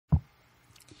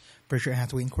Berkshire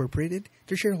Hathaway Incorporated.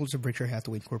 The shareholders of Berkshire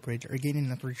Hathaway Incorporated are gaining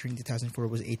net worth during 2004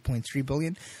 was $8.3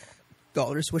 billion,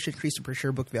 which increased the per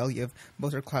share book value of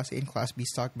both our Class A and Class B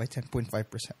stock by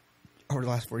 10.5%. Over the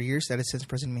last 4 years, that is since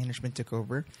present management took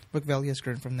over, book value has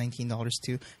grown from $19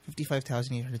 to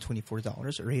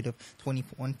 $55,824, a rate of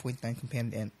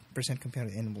 21.9%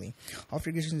 compounded annually. All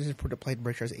figures in this report applied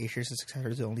Berkshire's A shares as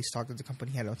successors the only stock that the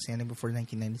company had outstanding before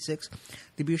 1996.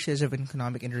 The B shares have an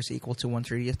economic interest equal to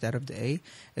 1/30th that of the A.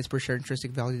 Its per share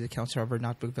intrinsic value that counts, however,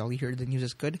 not book value here. The news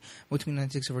is good. Between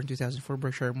 1996 and 2004,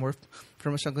 Berkshire morphed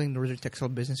from a struggling northern textile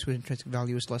business whose intrinsic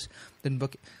value was less than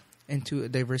book into a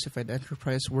diversified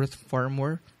enterprise worth far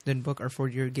more than book. Our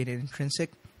 4-year gain in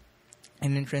intrinsic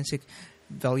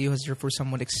value has therefore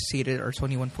somewhat exceeded our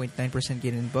 21.9%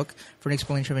 gain in book. For an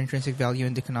explanation of intrinsic value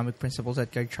and economic principles,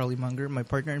 I'd guide Charlie Munger, my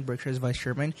partner in Berkshire's vice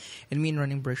chairman, and me in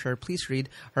running Berkshire. Please read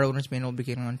our owner's manual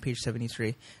beginning on page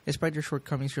 73. Despite their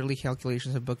shortcomings, early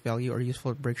calculations of book value are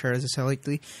useful at Berkshire as a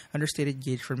slightly understated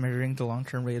gauge for measuring the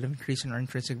long-term rate of increase in our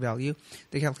intrinsic value.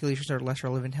 The calculations are less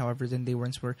relevant, however, than they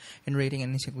once were in rating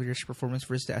any single year's performance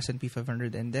versus the S&P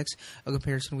 500 index. A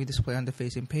comparison we display on the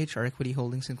facing page. Our equity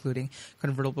holdings, including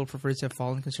convertible preferreds, have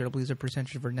fallen considerably as a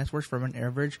percentage of our net worth from an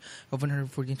average of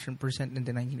 114% in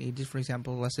the 1980s, for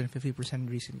example, less than 50% in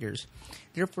recent years.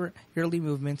 Therefore, yearly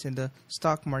movements in the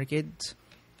stock market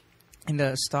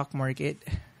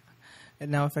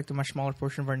now affect a much smaller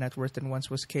portion of our net worth than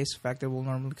once was the case, a fact that will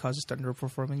normally cause us to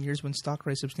underperform in years when stock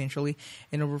rise substantially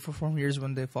and overperform years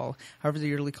when they fall. However, the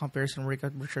yearly comparison work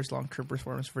out Berkshire's long-term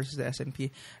performance versus the S&P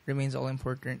remains all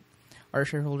important. Our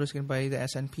shareholders can buy the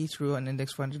S&P through an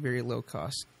index fund at very low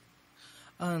cost.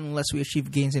 Unless we achieve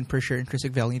gains in per share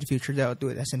intrinsic value in the future that outdo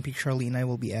it, S&P, Charlie and I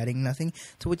will be adding nothing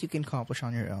to what you can accomplish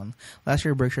on your own. Last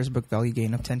year, Berkshire's book value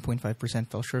gain of 10.5%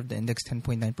 fell short of the index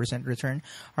 10.9% return.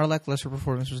 Our lackluster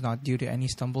performance was not due to any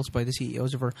stumbles by the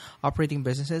CEOs of our operating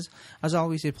businesses. As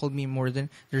always, they pulled me more than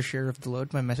their share of the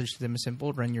load. My message to them is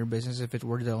simple: run your business if it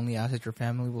were the only asset your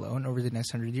family will own over the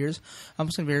next 100 years.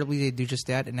 Almost invariably, they do just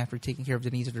that, and after taking care of the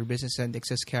needs of their business, send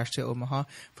excess cash to Omaha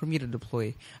for me to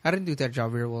deploy. I didn't do that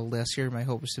job very well last year. My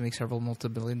hope was to make several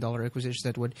multi-billion-dollar acquisitions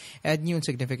that would add new and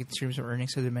significant streams of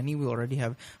earnings to the many we already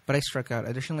have, but I struck out.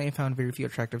 Additionally, I found very few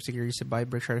attractive securities to buy.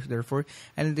 Berkshire, therefore,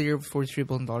 ended the year with $43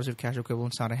 billion of cash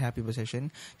equivalents, not a happy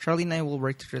position. Charlie and I will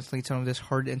work to translate some of this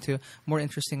hard into more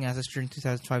interesting assets during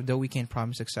 2005, though we can't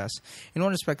promise success. In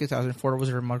one respect, 2004 was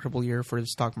a remarkable year for the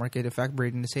stock market. In fact,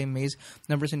 buried in the same maze,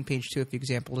 numbers in page 2 of the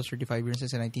example is 35 years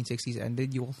since the 1960s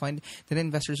ended. You will find that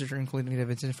investors return, including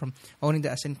dividends from owning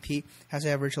the S&P, has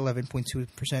averaged 11.2%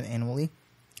 annually.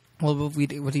 Well, what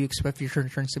do you expect future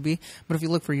returns to be? But if you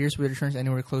look for years with returns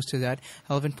anywhere close to that,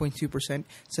 11.2%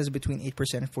 says between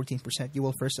 8% and 14%. You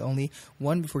will first only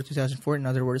one before 2004. In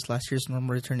other words, last year's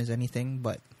normal return is anything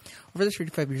but. Over the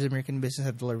 35 years, American business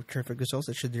have delivered terrific results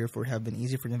that should therefore have been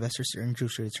easy for the investors to earn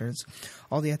juicy returns.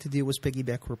 All they had to do was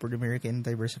piggyback corporate America in a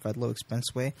diversified,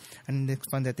 low-expense way, and an index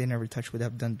fund that they never touched would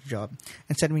have done the job.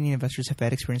 Instead, many investors have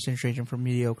had experiences ranging from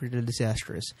mediocre to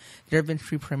disastrous. There have been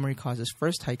three primary causes.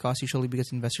 First, high costs, usually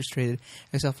because investors traded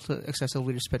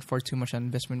excessively to spend far too much on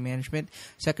investment management.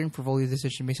 Second, portfolio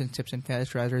decision based on tips and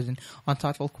fads rather than on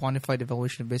thoughtful, quantified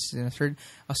evaluation of business. And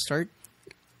third,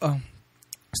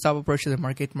 stop approach to the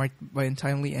market marked by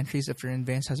untimely entries after an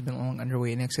advance has been long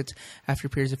underway and exits after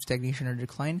periods of stagnation or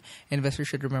decline. Investors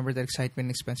should remember that excitement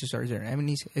and expenses are their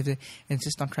enemies. If they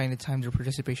insist on trying to time their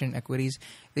participation in equities,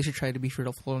 they should try to be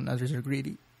fearful when others are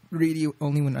greedy. Greedy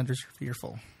only when others are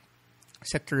fearful.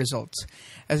 Sector results.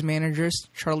 As managers,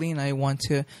 Charlie and I want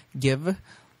to give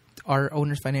our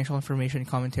owner's financial information and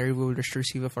commentary. We would wish to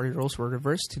receive if our roles were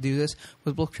reversed. To do this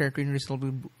with both clarity and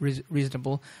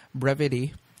reasonable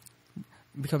brevity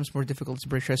becomes more difficult as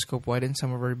Berkshire scope widens.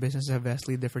 Some of our businesses have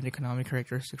vastly different economic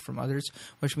characteristics from others,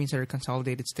 which means that our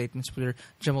consolidated statements with their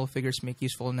jumbled figures make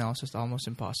useful analysis almost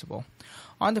impossible.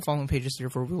 On the following pages,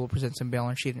 therefore, we will present some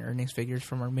balance sheet and earnings figures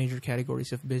from our major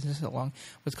categories of business, along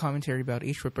with commentary about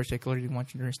each, but particularly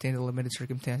want you to understand the limited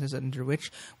circumstances under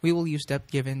which we will use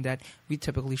depth, given that we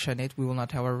typically shun it. We will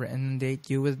not, however, inundate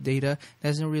you with data that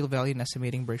has no real value in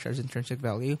estimating Berkshire's intrinsic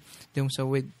value. Doing so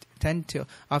would tend to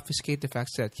obfuscate the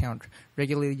facts that count.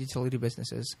 Regulated utility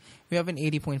businesses. We have an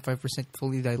 80.5%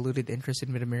 fully diluted interest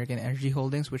in Mid-American Energy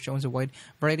Holdings, which owns a wide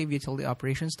variety of utility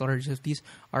operations. The largest of these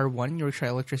are 1. Yorkshire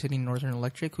Electricity and Northern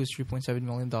Electric, whose $3.7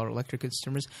 million electric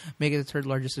customers make it the third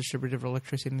largest distributor of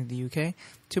electricity in the UK.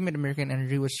 2. Mid-American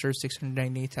Energy, which serves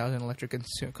 698,000 electric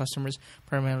customers,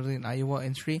 primarily in Iowa.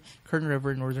 And 3. Kern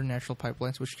River Northern Natural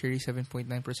Pipelines, which carry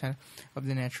 7.9% of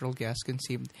the natural gas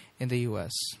consumed in the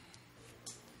U.S.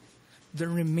 The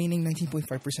remaining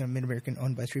 19.5% of Mid-American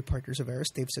owned by three partners of ours,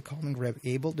 Dave Sacol and Greg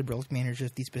Abel, the brilliant managers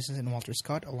of these businesses, and Walter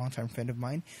Scott, a longtime friend of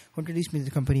mine, who introduced me to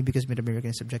the company because Mid-American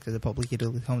is subject to the Public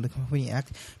Utility Company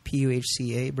Act,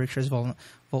 PUHCA. Berkshire's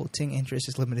voting interest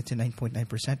is limited to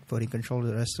 9.9%. Voting control of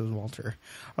the rest was Walter.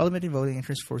 Our limited voting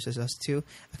interest forces us to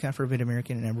account for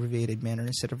Mid-American in an abbreviated manner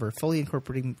instead of our fully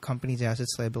incorporating company's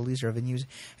assets, liabilities, revenues,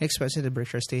 and expenses in the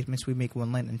Berkshire statements. We make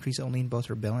one line entries only in both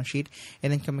our balance sheet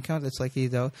and income account. It's likely,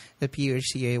 though, that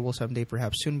PUHCA will someday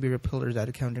perhaps soon be repealed or that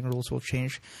accounting rules will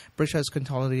change. Berkshire's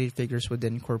consolidated figures would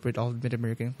then incorporate all of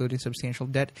Mid-American, including substantial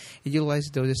debt. It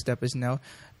utilized, though this step is now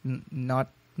not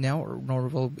now or nor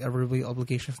will ever be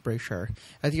obligation of Berkshire.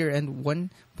 At year end,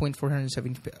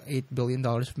 $1.478 billion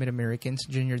of Mid-American's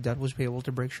junior debt was payable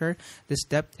to Berkshire. This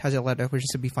debt has allowed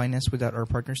acquisitions to be financed without our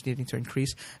partners needing to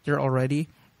increase their already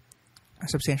a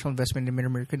substantial investment in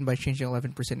Mid-American by changing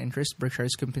 11% interest. Berkshire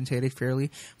is compensated fairly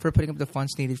for putting up the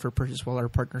funds needed for purchase, while our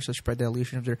partners have spread the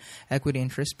dilution of their equity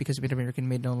interest because Mid-American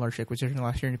made no large acquisition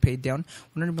last year and paid down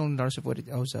 $100 million of what it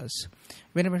owes us.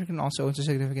 Mid-American also owns a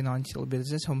significant non-utility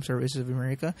business, Home Services of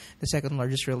America, the second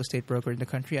largest real estate broker in the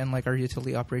country. Unlike our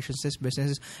utility operations, this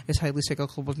business is highly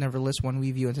cyclical, but nevertheless one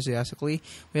we view enthusiastically.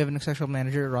 We have an exceptional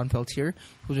manager, Ron Peltier,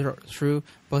 who through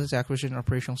both his acquisition and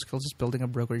operational skills is building a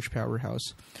brokerage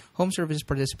powerhouse. Home Services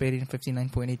participated in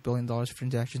 $59.8 billion of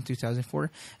transactions in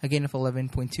 2004, a gain of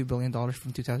 $11.2 billion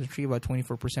from 2003. About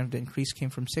 24% of the increase came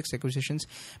from 6 acquisitions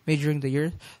made during the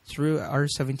year through our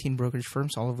 17 brokerage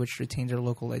firms, all of which retain their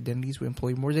local identities. We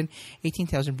employ more than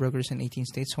 18,000 brokers in 18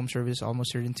 states. Home Service is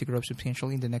almost certain to grow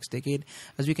substantially in the next decade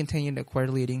as we continue to acquire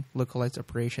leading localized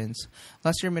operations.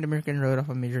 Last year, Mid-American wrote off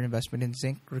a major investment in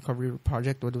zinc recovery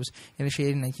project that was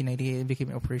initiated in 1998 and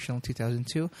became operational in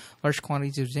 2002. Large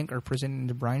quantities of zinc are present in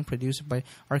the brine produced by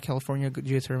our California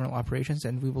geothermal operations,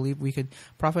 and we believe we could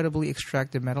profitably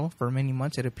extract the metal. For many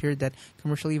months, it appeared that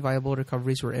commercially viable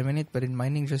recoveries were imminent, but in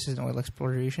mining, just as in oil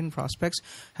exploration, prospects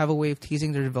have a way of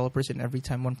teasing their developers, and every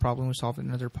time one problem was solved,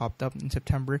 another popped up. In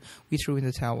September, we threw in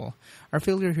the towel. Our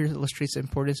failure here illustrates the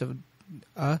importance of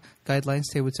guidelines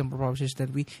stay with simple propositions that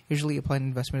we usually apply in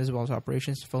investment as well as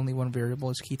operations. If only one variable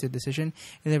is key to the decision,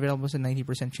 and the variable is a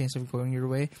 90% chance of going your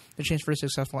way, the chance for a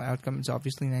successful outcome is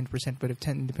obviously 90%, but if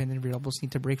 10 independent variables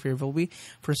need to break favorably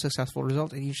for a successful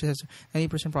result, and each has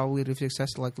 90% probability of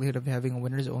success, the likelihood of having a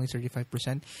winner is only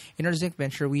 35%. In our zinc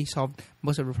venture, we solved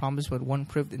most of the problems, but one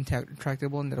proved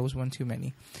intractable, and that was one too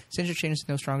many. Since your chain is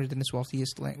no stronger than its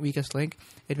weakest link,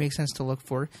 it makes sense to look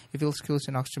for, if you'll exclude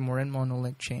an oxymoron,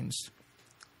 monolink chains.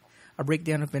 A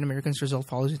breakdown of Mid-American's result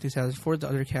follows in 2004. The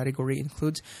other category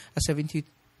includes a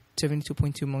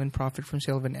 $72.2 million profit from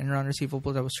sale of an Enron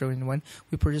receivable that was thrown in when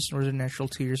we purchased Northern Natural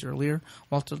 2 years earlier.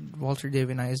 Walter, Dave,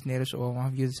 and I, as natives of Omaha,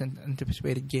 view this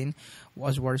anticipated gain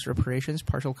as War's reparations,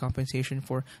 partial compensation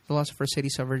for the loss of our city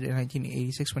suffered in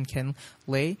 1986 when Ken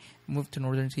Lay moved to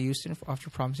Northern to Houston after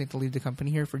promising to leave the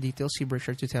company. Here for details, see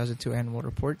Berkshire 2002 annual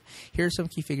report. Here are some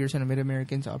key figures on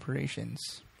Mid-American's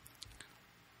operations.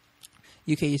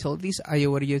 UK Utilities,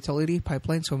 Iowa Utility,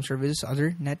 Pipelines, Home Services,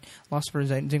 Other, Net, Loss for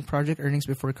Zinc Project, Earnings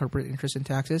Before Corporate Interest and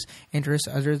Taxes, Interest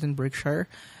Other than Berkshire,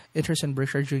 Interest on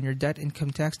Berkshire Junior Debt, Income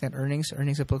Tax, Net Earnings,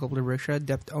 Earnings applicable to Berkshire,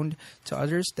 Debt owned to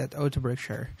others, Debt owed to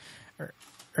Berkshire.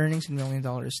 Earnings in $1 million,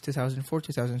 2004,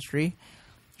 2003,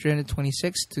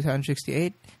 326,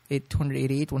 2068,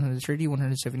 288, 130,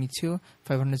 172,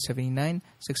 579,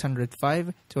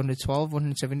 605, 212,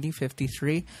 170,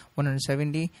 53,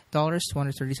 $170,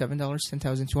 $237,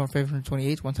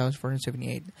 10,528,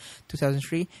 1,478,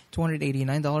 2003,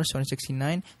 $289,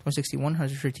 269, 261,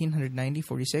 113, 190,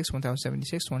 46,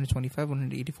 1,076, 225,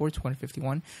 184,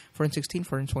 251, 416,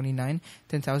 429,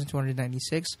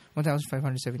 10,296,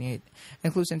 1,578.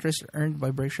 Includes interest earned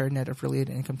by Berkshire net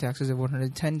affiliated income taxes of $110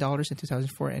 in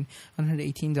 2004 and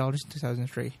 $118 in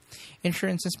 2003.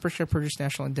 Insurance, since Berkshire purchased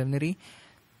National Indemnity,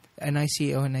 an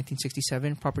ICO in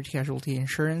 1967, property casualty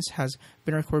insurance has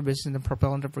been our core business and the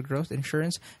propellant of our growth.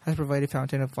 Insurance has provided a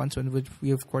fountain of funds with which we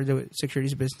have acquired the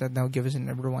securities business that now gives us an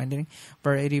ever-winding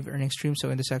variety of earning streams.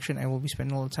 So in this section, I will be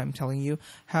spending a little time telling you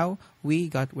how we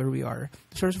got where we are.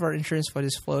 The source of our insurance fund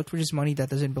is float, which is money that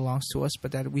doesn't belong to us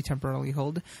but that we temporarily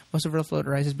hold. Most of our float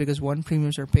arises because 1,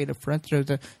 premiums are paid up front through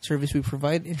the service we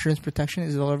provide. Insurance protection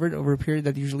is delivered over a period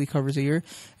that usually covers a year.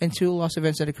 And 2, loss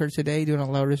events that occur today do not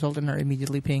allow a result in our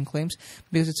immediately paying claims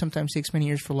because it sometimes takes many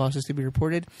years for losses to be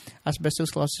reported.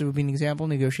 Asbestos losses would be an example.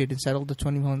 Negotiated and settled. The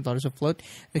 $20 million of float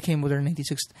that came with our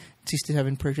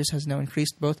 1967 purchase has now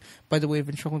increased both by the way of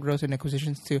internal growth and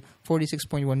acquisitions to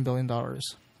 $46.1 billion.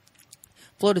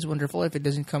 Float is wonderful if it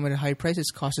doesn't come at a high price.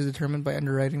 Its cost is determined by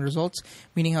underwriting results,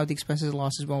 meaning how the expenses and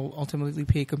losses will ultimately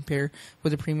pay compare with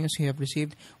the premiums you have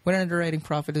received. When an underwriting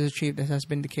profit is achieved, as has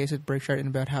been the case at Berkshire in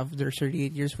about half of the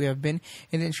 38 years we have been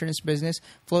in the insurance business,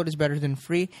 float is better than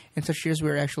free. In such years,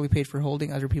 we are actually paid for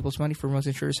holding other people's money. For most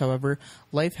insurers, however,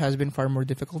 life has been far more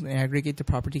difficult. In aggregate, the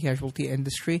property casualty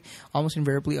industry almost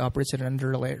invariably operates at an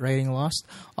underwriting loss.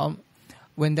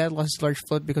 When that loss is large,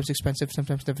 float becomes expensive,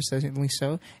 sometimes devastatingly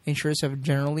so. Insurers have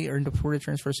generally earned a poor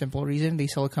returns for a simple reason. They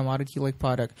sell a commodity-like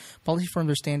product. Policy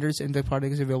firms are standards, and the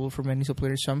product is available from many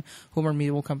suppliers, some whom are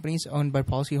mutual companies owned by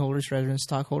policyholders rather than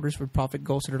stockholders with profit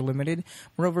goals that are limited.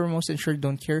 Moreover, most insured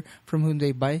don't care from whom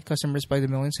they buy. Customers by the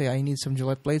millions say, I need some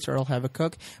Gillette blades or I'll have a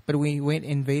cook. But we wait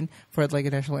in vain for it like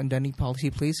a national indemnity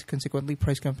policy, please. Consequently,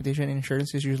 price competition in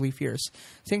insurance is usually fierce.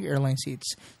 Think airline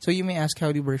seats. So you may ask,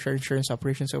 how do Berkshire Insurance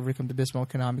operations overcome the dismal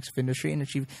economics of industry and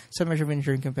achieve some measure of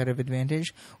ensuring competitive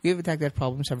advantage? We have attacked that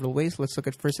problem several ways. Let's look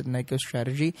at first at NICO's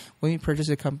strategy. When we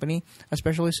purchased a company, a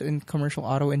specialist in commercial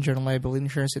auto and general liability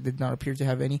insurance, it did not appear to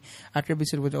have any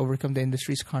attributes that would overcome the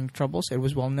industry's troubles. It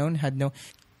was well known, had no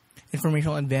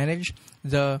informational advantage.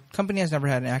 The company has never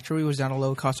had an actuary, was not a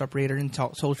low-cost operator, and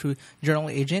sold through general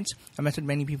agents, a method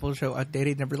many people show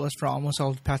outdated. Nevertheless, for almost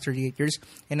all the past 38 years,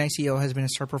 NICO has been a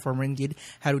star performer indeed.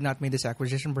 Had we not made this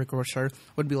acquisition, Berkshire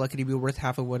would be lucky to be worth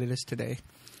half of what it is today.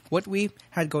 What we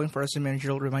had going for us is a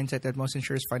managerial mindset that most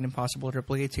insurers find impossible to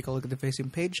replicate. Take a look at the facing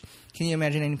page. Can you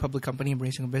imagine any public company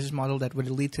embracing a business model that would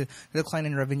lead to the decline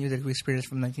in revenue that we experienced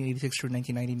from 1986 through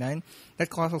 1999? That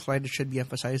colossal slide, that should be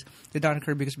emphasized, did not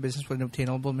occur because business was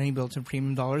obtainable. Many built-in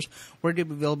premium dollars were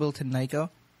available to NICO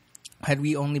had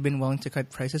we only been willing to cut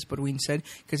prices, but we instead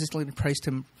consistently priced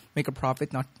to make a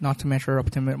profit, not to match our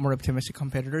more optimistic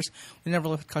competitors. We never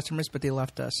left customers, but they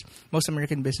left us. Most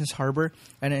American business harbor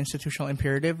an institutional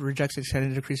imperative, rejects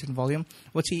extended decrease in volume.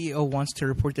 What CEO wants to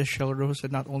report to shareholders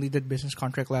that not only did business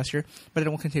contract last year, but it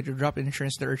will continue to drop. In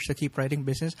insurance, the urge to keep writing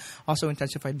business also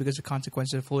intensified because the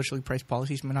consequences of foolishly priced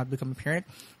policies may not become apparent.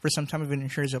 For some time, if an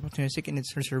insurer is opportunistic in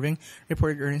its reserving,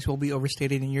 reported earnings will be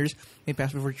overstated in years may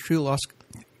pass before true loss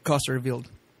costs are revealed.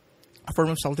 A form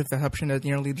of self-deception that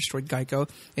nearly destroyed Geico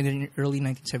in the early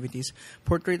 1970s.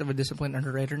 Portrait of a disciplined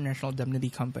underwriter, National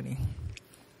Indemnity Company.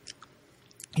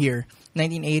 Year: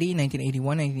 1980, 1981,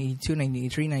 1982,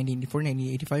 1983, 1984,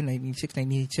 1985, 1986,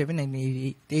 1987,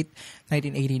 1988,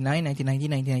 1989, 1990,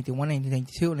 1991,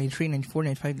 1992, 93, 94,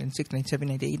 95, 96, 97,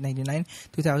 98, 99,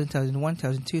 2000, 2001,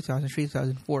 2002, 2003,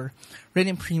 2004.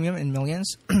 Written premium in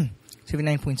millions.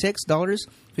 $79.6,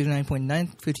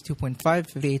 $59.9, $52.5,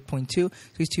 $58.2,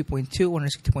 $62.2,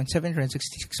 $160.7,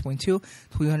 $166.2,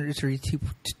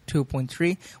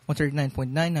 $232.3,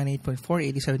 $139.9,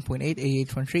 $98.4, $87.8,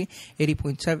 $88.3,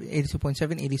 $80.7,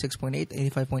 $82.7,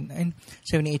 $86.8, $85.9,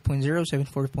 $78.0,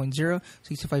 $74.0,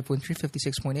 $65.3,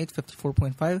 $56.8,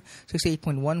 $54.5,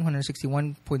 $68.1,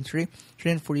 $161.3,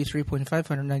 $343.5,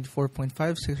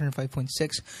 $194.5,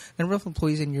 $605.6. Number of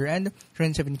employees in year-end: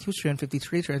 372,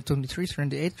 353, 323,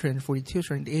 308, 342,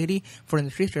 380,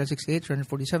 403, 368,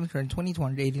 347, 320,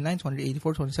 289,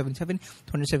 284, 277,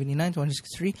 279,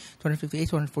 263, 258,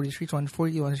 243,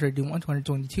 240, 231,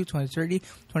 222, 230,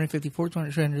 254,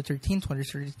 313,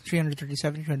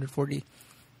 337, 340.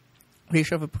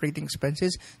 Ratio of operating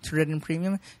expenses to written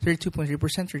premium: 32.3%,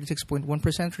 36.1%,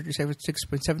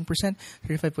 36.7%,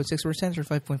 35.6%,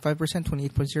 35.5%,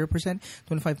 28.0%,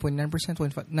 25.9%,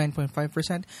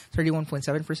 29.5%,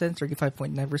 31.7%,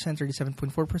 35.9%,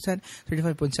 37.4%,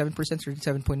 35.7%,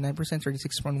 37.9%,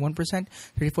 36.1%,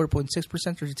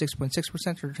 34.6%,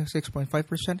 36.6%,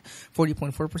 36.5%,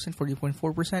 40.4%,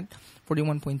 40.4%,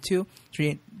 41.2%,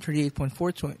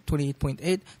 38.4%,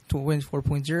 28.8%,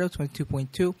 24.0%,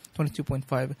 22.2%,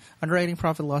 22.5%. Underwriting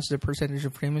profit loss as a percentage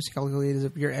of premiums calculated as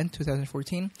of year-end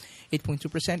 2014: 8.2%,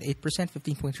 8%,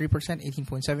 15.3%,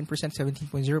 18.7%,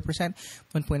 17.0%,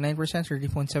 1.9%,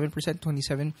 30.7%,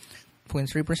 27.3%,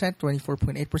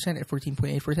 24.8%,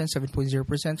 14.8%,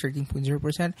 7.0%,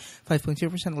 13.0%, 5.0%,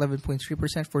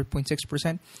 11.3%,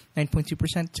 4.6%, 9.2%,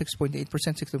 6.8%,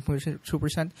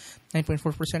 6.2%,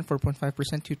 9.4%,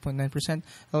 4.5%, 2.9%,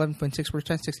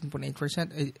 11.6%,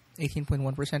 16.8%,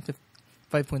 18.1%,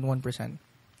 5.1%.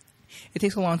 It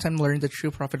takes a long time to learn the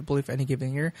true profitability of any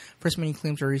given year. First, many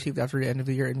claims are received after the end of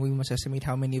the year, and we must estimate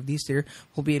how many of these there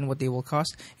will be and what they will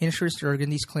cost. In insurance jargon,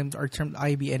 these claims are termed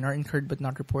IBNR, incurred but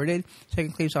not reported.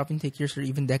 Second, claims often take years or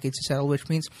even decades to settle, which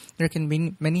means there can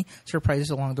be many surprises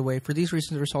along the way. For these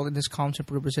reasons, the result in this column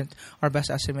simply represent our best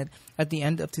estimate at the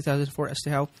end of 2004 as to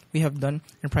how we have done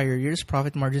in prior years.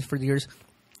 Profit margins for the years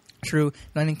True,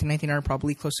 1919 are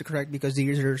probably close to correct because the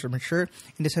users are mature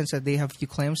in the sense that they have few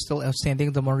claims still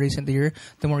outstanding. The more recent the year,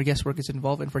 the more guesswork is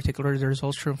involved. In particular, the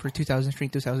results shown for 2003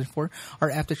 and 2004 are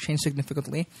apt to change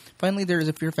significantly. Finally, there is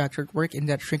a fear factor at work in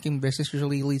that shrinking business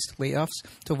usually leads to layoffs.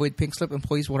 To avoid pink slip,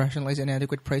 employees will rationalize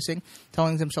inadequate pricing,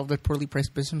 telling themselves that poorly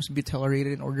priced business must be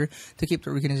tolerated in order to keep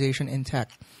the organization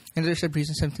intact. And there's a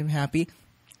reason to seem happy.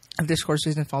 If this course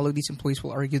isn't followed, these employees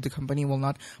will argue the company will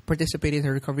not participate in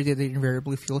the recovery that they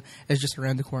invariably feel is just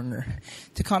around the corner.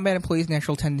 To combat employees'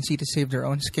 natural tendency to save their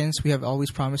own skins, we have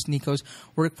always promised Nico's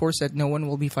workforce that no one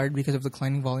will be fired because of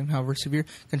declining volume. However, severe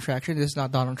contraction is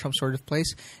not Donald Trump's sort of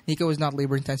place. Nico is not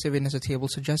labor-intensive and, as the table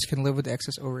suggests, can live with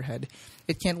excess overhead.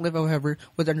 It can't live, however,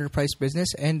 with underpriced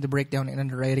business and the breakdown in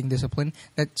underwriting discipline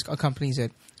that accompanies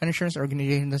it. An insurance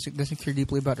organization doesn't care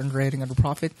deeply about underwriting under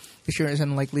profit. This year is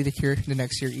unlikely to cure the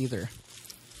next year either.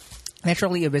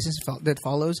 Naturally, a business that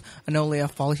follows a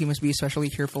no-layoff policy must be especially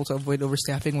careful to avoid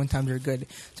overstaffing when times are good.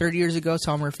 30 years ago,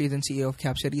 Tom Murphy, then CEO of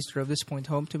Cap Cities, drove this point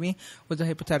home to me with a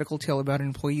hypothetical tale about an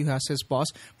employee who asked his boss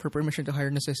for permission to hire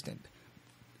an assistant.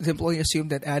 The employee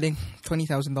assumed that adding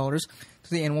 $20,000 to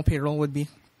the annual payroll would be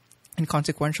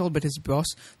inconsequential, but his boss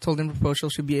told him the proposal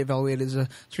should be evaluated as a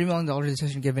 $3 million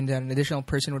decision, given that an additional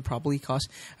person would probably cost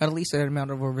at least that amount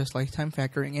over his lifetime.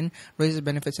 Factoring in raises,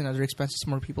 benefits, and other expenses,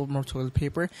 more people, more toilet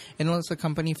paper, and unless the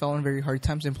company fell in very hard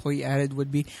times, the employee added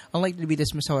would be unlikely to be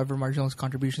dismissed, however marginal his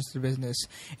contributions to the business.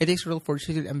 It takes real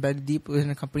fortitude embedded deep within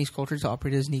a company's culture to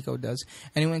operate as Nico does.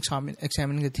 Anyone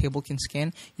examining the table can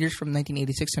scan years from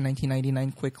 1986 to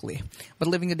 1999 quickly. But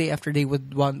living the day after day with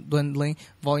dwindling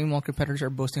volume while competitors are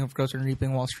boasting of growth and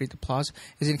reaping Wall Street applause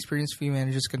is an experience few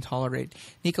managers can tolerate.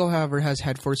 Nico, however, has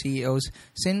had 4 CEOs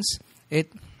since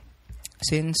its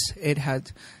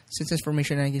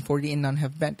formation in 1940, and none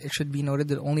have bent. It should be noted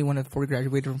that only one of 4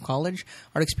 graduated from college.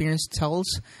 Our experience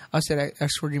tells us that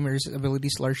extraordinary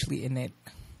abilities largely innate.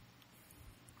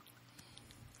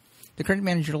 The current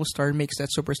managerial star makes that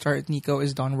superstar at Nico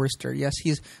is Don Worster. Yes,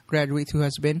 he's a graduate who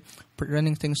has been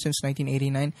running things since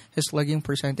 1989. His slugging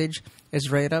percentage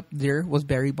is right up there with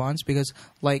Barry Bonds because,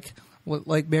 like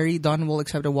Barry, Don will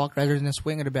accept a walk rather than a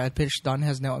swing at a bad pitch. Don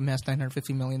has now amassed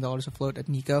 $950 million afloat at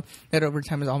Nico. That over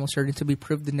time is almost certain to be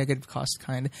proved the negative cost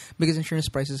kind. Because insurance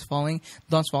prices falling,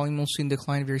 Don's volume will soon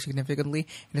decline very significantly.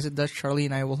 And as it does, Charlie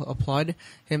and I will applaud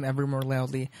him ever more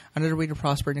loudly. Another way to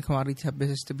prosper in the commodity type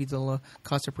business is to be the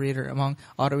low-cost operator among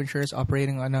auto insurers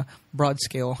operating on a broad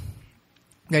scale.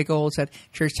 Geico holds that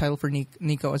shares title for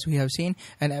Nico, as we have seen.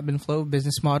 An ebb and flow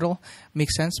business model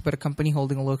makes sense, but a company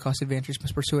holding a low-cost advantage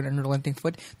must pursue an unrelenting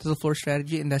foot to the floor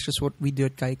strategy, and that's just what we do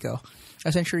at Geico.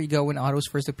 A century ago, when autos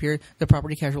first appeared, the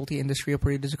property casualty industry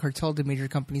operated as a cartel. The major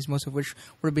companies, most of which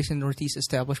were based in the Northeast,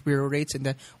 established bureau rates, and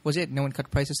that was it. No one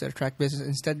cut prices to attract business.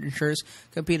 Instead, insurers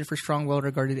competed for strong,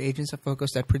 well-regarded agents, a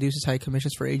focus that produces high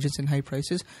commissions for agents and high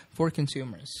prices for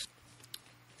consumers.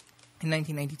 In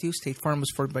 1992, State Farm was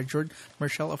formed by George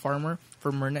Marshall, a farmer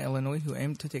from Myrna, Illinois, who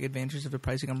aimed to take advantage of the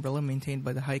pricing umbrella maintained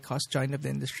by the high-cost giant of the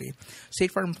industry.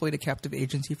 State Farm employed a captive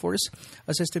agency force,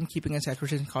 a system keeping its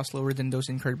acquisition costs lower than those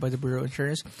incurred by the bureau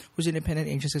insurers, whose independent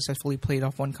agents successfully played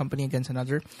off one company against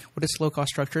another. With its low-cost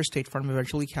structure, State Farm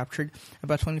eventually captured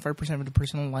about 25% of the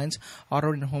personal lines,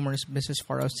 auto and homeowners business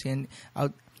far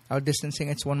outdistancing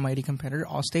its one mighty competitor.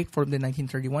 Allstate, formed in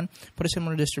 1931, put a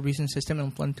similar distribution system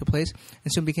into place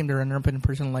and soon became the runner-up in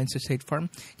personal lines to State Farm.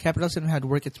 Capitalism had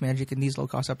worked its magic, and these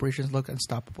low-cost operations looked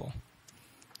unstoppable.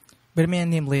 But a man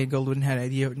named Leah Goldwyn had an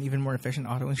idea of an even more efficient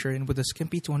auto insurer, and with a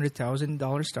skimpy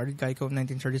 $200,000 started Geico in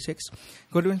 1936.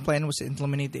 Goldwyn's plan was to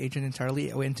eliminate the agent entirely,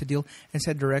 and to deal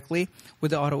instead directly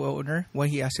with the auto owner. Why,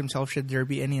 he asked himself, should there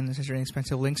be any unnecessary and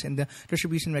expensive links in the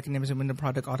distribution mechanism in the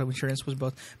product? Auto insurance was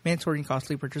both mandatory and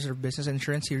costly purchase of business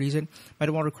insurance. He reasoned might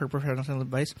well require professional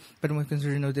advice, but when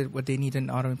consumers noted what they need in an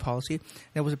auto policy,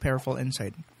 that was a powerful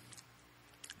insight.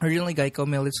 Originally, Geico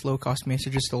mailed its low-cost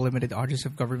messages to a limited audience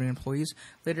of government employees.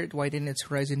 Later, it widened its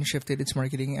horizon and shifted its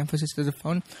marketing emphasis to the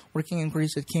phone, working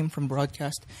inquiries that came from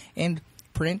broadcast and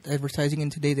print advertising,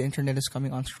 and today the internet is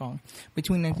coming on strong.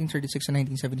 Between 1936 and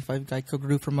 1975, Geico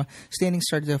grew from a standing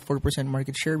start to a 4%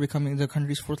 market share, becoming the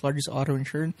country's 4th largest auto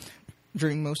insurer.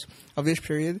 During most of this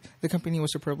period, the company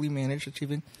was superbly managed,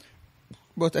 achieving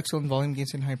both excellent volume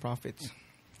gains and high profits.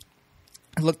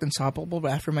 It looked unstoppable,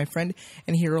 but after my friend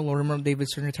and hero Lorimer David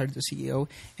Stern retired as CEO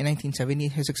in 1970,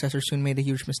 his successor soon made a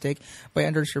huge mistake by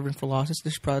underserving for losses.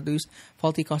 This produced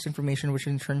faulty cost information, which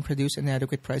in turn produced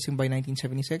inadequate pricing. By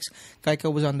 1976,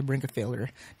 Geico was on the brink of failure.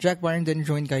 Jack Byron then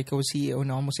joined Geico as CEO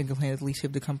and almost single-handedly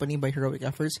saved the company by heroic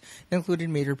efforts that included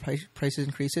major price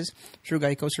increases. Through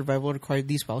Geico's survival required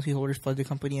these policyholders flood the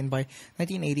company, and by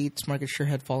 1980, its market share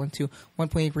had fallen to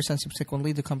 1.8%.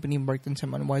 Subsequently, the company embarked on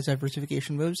some unwise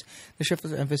diversification moves. The shift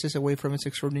of emphasis away from its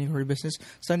extraordinary business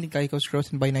stunted Geico's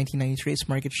growth, and by 1993, its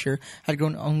market share had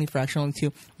grown only fractionally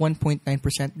to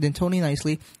 1.9%. Then Tony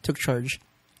Nicely took charge.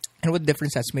 And what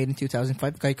difference that's made in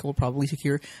 2005, Geico will probably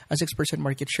secure a 6%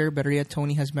 market share. Better yet,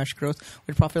 Tony has matched growth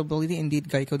with profitability. Indeed,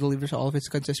 Geico delivers all of its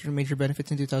consistent major benefits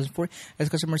in 2004 as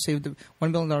customers saved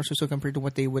 $1 billion or so compared to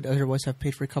what they would otherwise have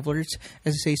paid for coverage.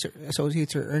 As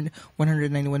associates are earned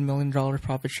 $191 million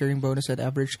profit-sharing bonus that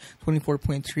averaged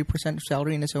 24.3% of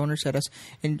salary, and its owners had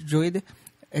enjoyed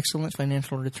excellent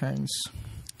financial returns.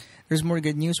 There's more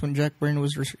good news. When Jack Byrne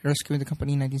was rescuing the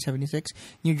company in 1976,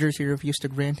 New Jersey refused to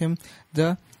grant him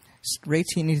the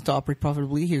rates he needed to operate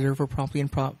profitably. He therefore promptly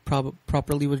and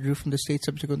properly withdrew from the state.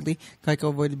 Subsequently, Geico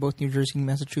avoided both New Jersey and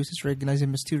Massachusetts, recognizing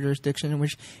them as two jurisdictions in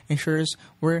which insurers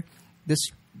were this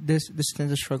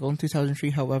tends to struggle. In 2003,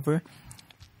 however,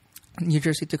 New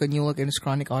Jersey took a new look at its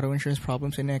chronic auto insurance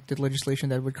problems and enacted legislation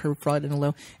that would curb fraud and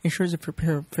allow insurers a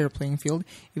fair playing field.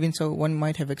 Even so, one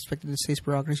might have expected the state's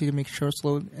bureaucracy to make sure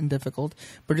slow and difficult,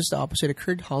 but just the opposite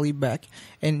occurred. Holly Beck,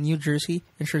 a New Jersey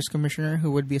insurance commissioner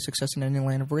who would be a success in any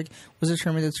line of work, was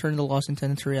determined to turn the laws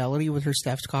intended to reality. With her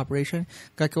staff's cooperation,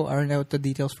 Geico ironed out the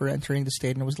details for entering the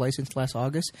state and was licensed last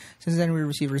August. Since then, we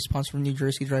received a response from New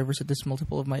Jersey drivers at this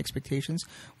multiple of my expectations.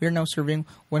 We are now serving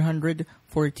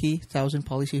 140,000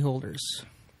 policyholders.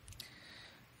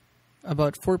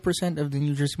 About 4% of the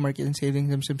New Jersey market and saving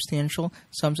them substantial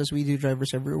sums as we do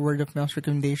drivers every word of mouth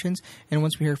recommendations. And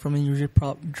once we hear from a New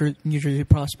Jersey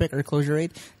prospect, our closure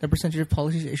rate, the percentage of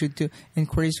policies issued to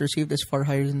inquiries received is far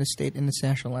higher than the state and its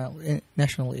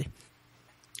nationally.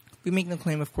 We make no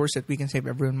claim, of course, that we can save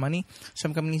everyone money.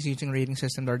 Some companies using rating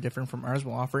systems that are different from ours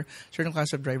will offer certain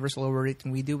class of drivers a lower rate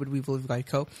than we do, but we believe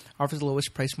Geico offers the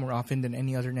lowest price more often than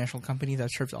any other national company that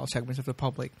serves all segments of the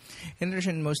public. In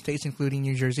addition, in most states, including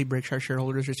New Jersey, Berkshire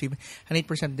shareholders receive an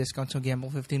 8% discount, so gamble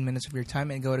 15 minutes of your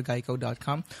time and go to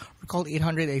geico.com or call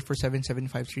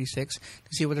 800-847-7536 to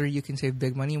see whether you can save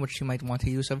big money, which you might want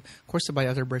to use, of course, to buy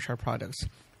other Berkshire products.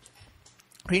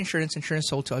 Reinsurance, insurance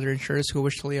sold to other insurers who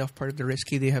wish to lay off part of the risk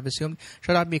they have assumed,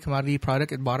 should not be a commodity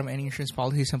product. At bottom, any insurance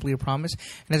policy is simply a promise,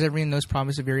 and as everyone knows,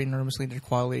 promises vary enormously in their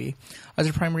quality. As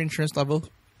a primary insurance level,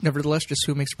 nevertheless, just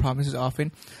who makes promises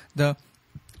often the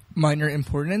minor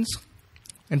importance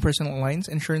in personal lines.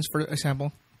 Insurance, for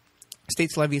example,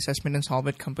 states levy assessment on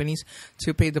solvent companies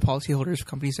to pay the policyholders of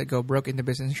companies that go broke in the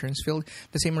business insurance field.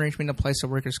 The same arrangement applies to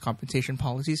workers' compensation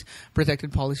policies.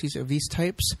 Protected policies of these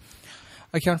types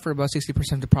account for about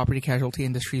 60% of the property casualty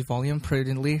industry's volume.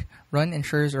 Prudently run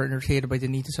insurers are irritated by the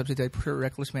need to subsidize pure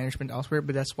reckless management elsewhere,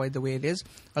 but that's why the way it is.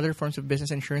 Other forms of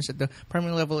business insurance at the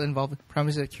primary level involve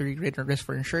promises that carry greater risk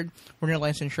for insured. When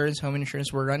reliance insurance, home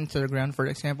insurance were run to the ground, for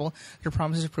example, their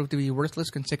promises proved to be worthless.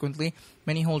 Consequently,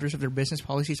 many holders of their business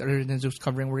policies, other than those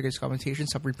covering workers' compensation,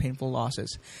 suffered painful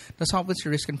losses. The solvency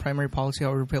risk in primary policy,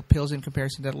 however, pales in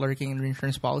comparison to that lurking in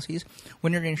reinsurance policies.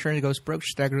 When your insurance goes broke,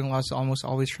 staggering losses almost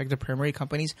always strike the primary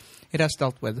companies it has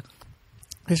dealt with.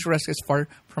 This risk is far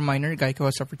from minor. Geico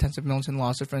has suffered tens of millions in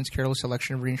losses from its careless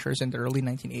selection of reinsurers in the early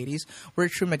 1980s, were a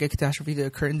true mega catastrophe to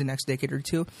occur in the next decade or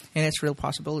two, and it's a real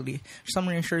possibility. Some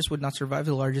reinsurers would not survive.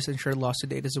 The largest insured loss to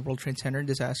date is the World Trade Center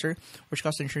disaster, which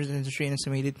cost the insurance industry an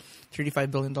estimated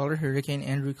 $35 billion. Hurricane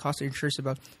Andrew cost insurers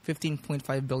about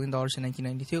 $15.5 billion in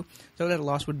 1992, though that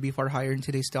loss would be far higher in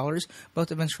today's dollars.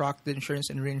 Both events rocked the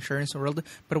insurance and reinsurance world,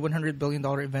 but a $100 billion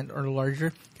event or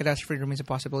larger catastrophe remains a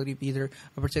possibility of either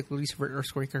a particularly severe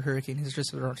earthquake or hurricane. It's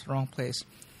just the wrong place.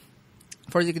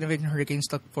 Four significant hurricanes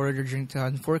struck Florida during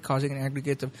 2004, causing an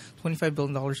aggregate of $25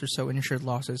 billion or so in insured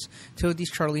losses. Two of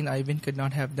these, Charlie and Ivan, could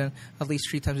not have done at least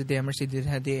 3 times the damage they did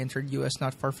had they entered U.S.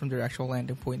 not far from their actual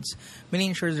landing points. Many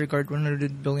insurers regard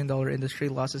 $100 billion industry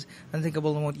losses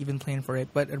unthinkable and won't even plan for it,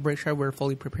 but at Berkshire, we're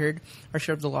fully prepared. Our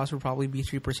share of the loss will probably be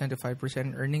 3% to 5%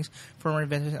 in earnings. From our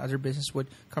investments and other business would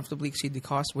comfortably exceed the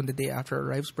cost. When the day after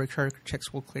arrives, Berkshire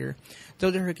checks will clear.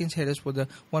 Though the hurricanes hit us with a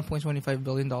 $1.25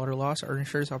 billion loss, our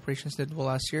insurance operations did well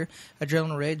level last year. At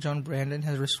General Ray, John Brandon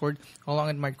has restored a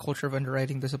long-admired culture of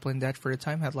underwriting discipline that, for a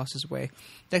time, had lost its way.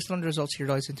 The excellent results he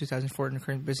realized in 2004 in the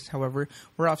current business, however,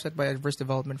 were offset by adverse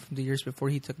development from the years before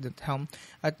he took the helm.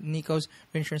 At Nico's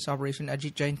reinsurance operation,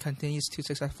 Ajit Jain continues to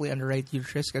successfully underwrite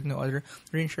huge risk that no other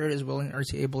reinsurer is willing or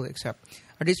able to accept.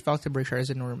 Ajit's value to Berkshire is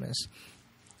enormous.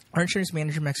 Our insurance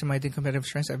manager maximizing competitive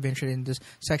strengths I've mentioned in this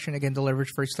section again delivered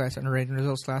first-class underwriting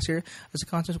results last year. As a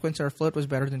consequence, our float was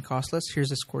better than costless. Here's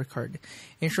the scorecard.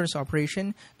 Insurance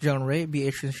operation, General Ray,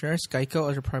 BH Insurance,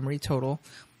 Geico as a primary total.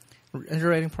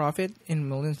 Underwriting profit in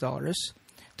millions dollars.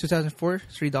 2004,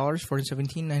 $3,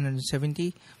 417,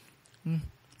 970.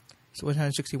 So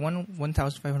 $161,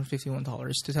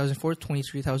 $1,551. 2004,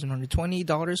 $23,120,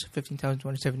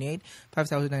 $15,278,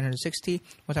 $5,960,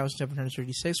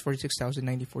 $1,736,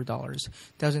 $46,094.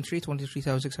 2003,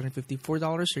 $23,654,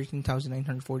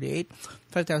 $13,948,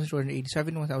 $5,287,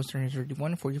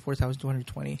 $1,331,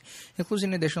 $44,220. Includes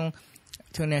an additional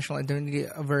to a national identity,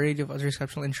 a variety of other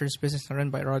exceptional insurance business run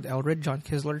by Rod Eldred, John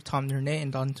Kisler, Tom Nernay,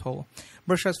 and Don Toll.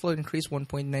 Berkshire's float increased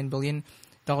 $1.9 billion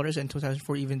in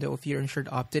 2004, even though a few insured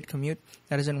opted commute.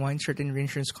 That is, unwind certain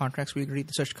reinsurance contracts. We agreed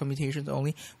to such commutations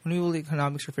only when we believe the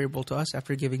economics are favorable to us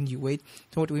after giving due weight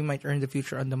to what we might earn in the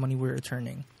future on the money we're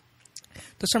returning.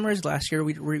 To summarize, last year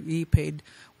we were paid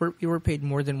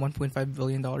more than $1.5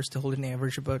 billion to hold an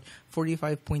average about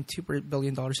 $45.2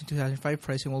 billion in 2005.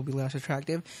 Pricing will be less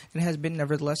attractive and has been,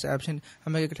 nevertheless, absent a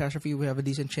mega catastrophe. We have a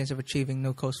decent chance of achieving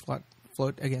no coast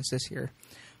float against this year.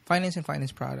 Finance and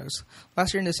finance products.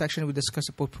 Last year in this section, we discussed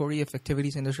a potpourri of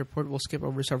activities. In this report, we'll skip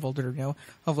over several that are now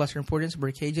of lesser importance.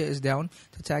 Berkshire is down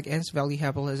to tag ends. Valley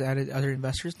Capital has added other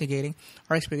investors, negating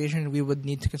our expectation we would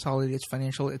need to consolidate its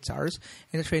financial, its ours,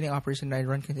 and the trading operation that I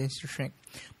run continues to shrink.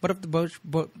 Both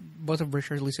of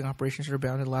Berkshire's leasing operations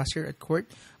rebounded last year. At Court,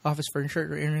 office furniture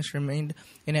earnings remained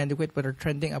inadequate but are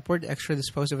trending upward. Extra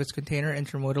disposed of its container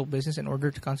intermodal business in order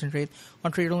to concentrate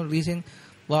on trade loan leasing.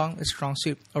 Long is strong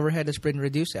suit. Overhead has been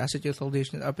reduced. Asset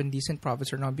utilization is up and decent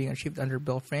profits are now being achieved under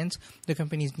Bill France, the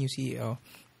company's new CEO.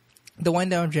 The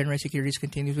wind down of Genray Securities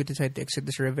continues. We decided to exit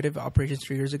this derivative operations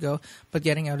 3 years ago, but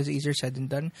getting out is easier said than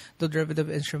done. The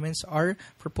derivative instruments are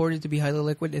purported to be highly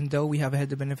liquid, and though we have had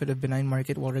the benefit of benign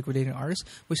market while liquidating ours,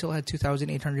 we still had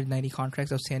 2,890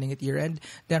 contracts outstanding at year-end,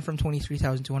 down from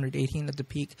 23,218 at the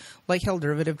peak. Like hell,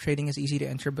 derivative trading is easy to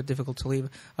enter but difficult to leave.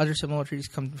 Other similarities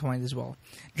come to mind as well.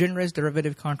 Genray's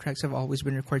derivative contracts have always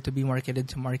been required to be marketed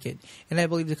to market, and I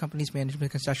believe the company's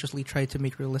management conscientiously tried to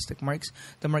make realistic marks.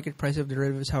 The market price of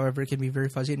derivatives, however, can be very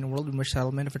fuzzy in a world in which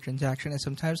settlement of a transaction and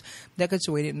sometimes that gets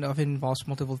weighted and often involves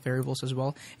multiple variables as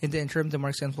well. In the interim, the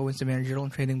marks influence the managerial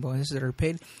and trading bonuses that are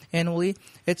paid annually.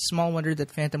 It's small wonder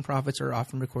that phantom profits are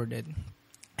often recorded.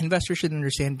 Investors should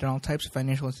understand that in all types of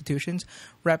financial institutions,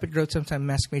 rapid growth sometimes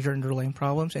masks major underlying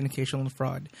problems and occasional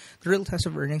fraud. The real test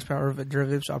of earnings power of a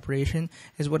derivatives operation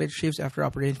is what it achieves after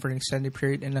operating for an extended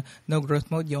period in a no-growth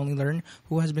mode. You only learn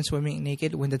who has been swimming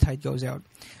naked when the tide goes out.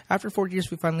 After 4 years,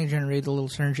 we finally generated a little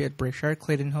synergy at Berkshire.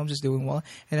 Clayton Homes is doing well,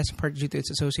 and that's in part due to its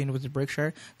association with the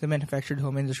Berkshire. The manufactured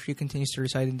home industry continues to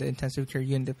reside in the intensive care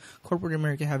unit of corporate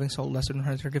America, having sold less than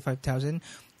 135,000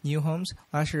 new homes.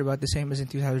 Last year, about the same as in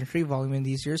 2003. Volume in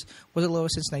these years was the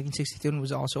lowest since 1962 and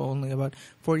was also only about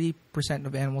 40%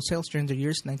 of annual sales during the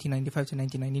years 1995 to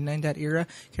 1999. That era,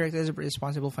 characterized by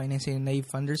responsible financing and naive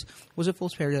funders, was a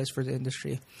fool's paradise for the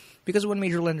industry. Because one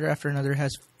major lender after another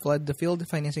has fled the field,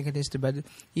 financing continues to bed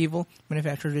evil.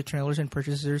 Manufacturers, retailers, and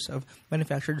purchasers of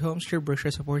manufactured homes. Here, Berkshire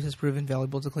support has proven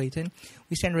valuable to Clayton.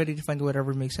 We stand ready to find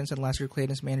whatever makes sense, and last year,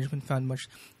 Clayton's management found much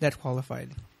that qualified.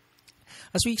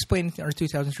 As we explained in our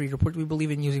 2003 report, we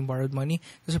believe in using borrowed money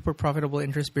to support profitable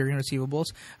interest-bearing receivables.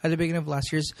 At the beginning of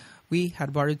last year, we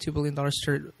had borrowed $2 billion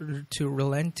to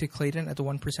relent to Clayton at a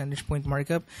 1 percentage point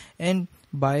markup, and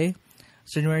by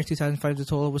January 2005, the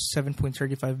total was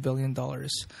 $7.35 billion.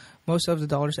 Most of the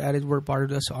dollars added were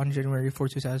borrowed us on January 4,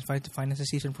 2005 to finance a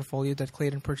seasoned portfolio that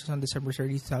Clayton purchased on December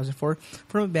 30, 2004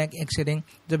 from a bank exiting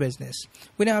the business.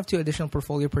 We now have 2 additional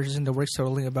portfolio purchases in the works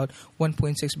totaling about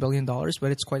 $1.6 billion,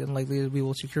 but it's quite unlikely that we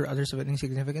will secure others of any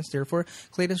significance. Therefore,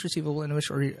 Clayton's receivable in which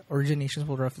originations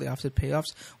will roughly offset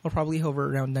payoffs will probably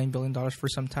hover around $9 billion for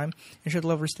some time and should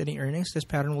deliver steady earnings. This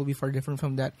pattern will be far different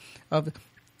from that of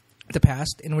the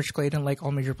past, in which Clayton, like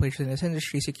all major players in this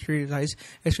industry, securitized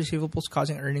its receivables,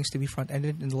 causing earnings to be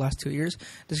front-ended in the last 2 years.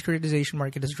 The securitization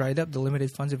market has dried up. The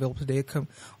limited funds available today come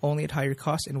only at higher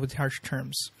cost and with harsh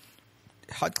terms.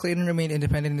 Had Clayton remained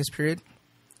independent in this period,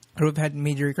 it would have had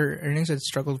major earnings that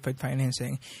struggled with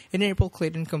financing. In April,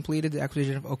 Clayton completed the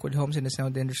acquisition of Oakwood Homes and is now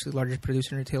the industry's largest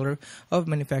producer and retailer of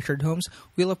manufactured homes.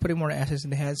 We love putting more assets in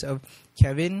the hands of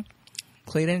Kevin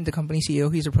Clayton, the company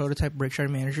CEO, he's a prototype Berkshire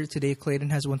manager. Today, Clayton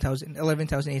has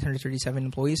 11,837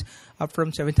 employees, up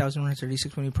from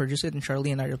 7,136 when we purchased it, and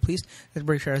Charlie and I are pleased that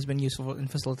Berkshire has been useful in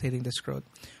facilitating this growth.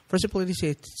 For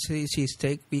simplicity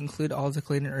sake, we include all of the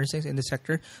Clayton earnings in the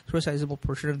sector, so a sizable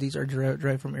portion of these are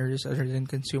derived from areas other than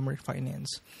consumer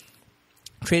finance.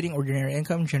 Trading ordinary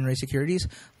income, generate securities,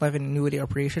 life and annuity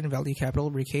operation, value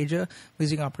capital, Bricadia,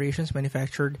 leasing operations,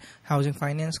 manufactured housing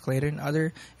finance, Clayton,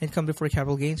 other income before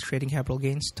capital gains, trading capital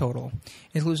gains, total.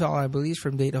 Includes all liabilities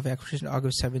from date of acquisition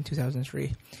August 7,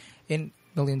 2003. In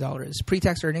 $1 million.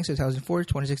 Pre-tax earnings 2004,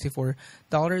 $264,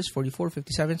 44,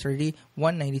 57, 30,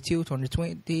 192,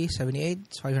 220, 78,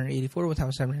 584,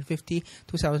 1,750,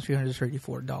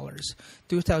 $2,334.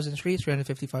 2003,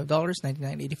 $355,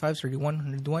 99, 85, 31,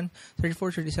 101,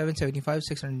 34, 37, 75,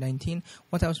 619,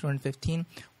 1,215,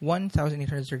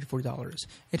 $1,834.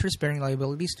 Interest-bearing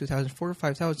liabilities 2004,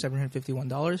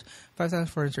 $5,751,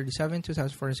 5,437,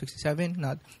 2,467,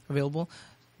 not available.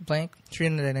 Blank,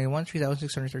 391,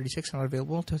 3,636, not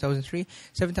available. 2003,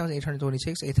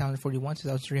 7,826, 8,041,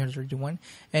 2,331.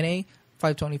 NA,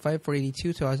 525,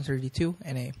 482, 2,032.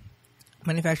 NA.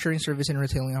 Manufacturing, service, and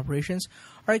retailing operations.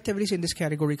 Our activities in this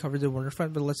category cover the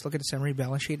waterfront, but let's look at the summary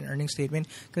balance sheet and earnings statement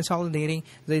consolidating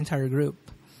the entire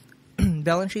group.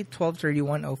 Balance sheet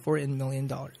 12/31/04 in $1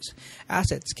 million.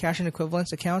 Assets, cash and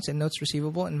equivalents, accounts, and notes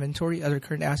receivable, inventory, other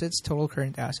current assets, total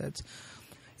current assets.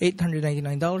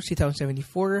 $899,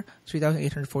 $3,074,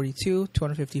 $3,842,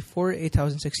 $254,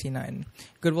 $8,069.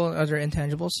 Goodwill and other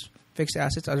intangibles, fixed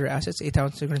assets, other assets,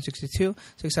 $8,662,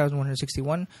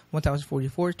 $6,161,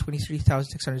 $1,044,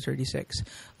 $23,636.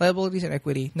 Liabilities and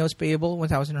equity, notes payable,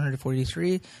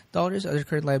 $1,143, other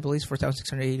current liabilities,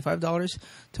 $4,685,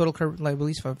 total current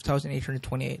liabilities,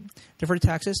 $5,828. Deferred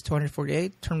taxes,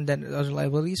 $248, term debt and other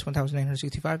liabilities,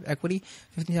 $1,965, equity,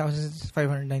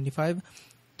 $15,595,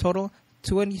 total,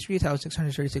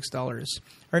 $23,636.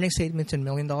 Earnings statements in $1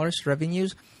 million.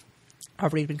 Revenues,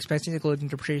 operating expenses including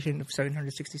depreciation of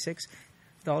 $766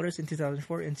 in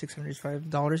 2004 and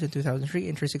 $605 in 2003.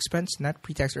 Interest expense, net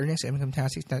pre-tax earnings, income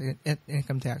taxes, net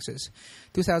income taxes.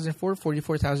 2004,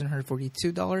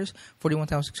 $44,142,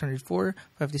 $41,604,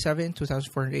 $57,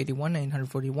 $2,481,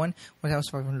 $941,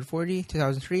 $1,540.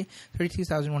 2003,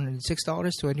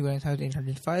 $32,106,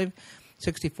 $29,805.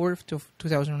 64 to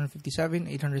 2,157,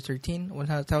 813,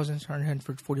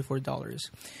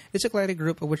 $1,744. This eclectic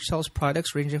group, of which sells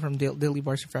products ranging from daily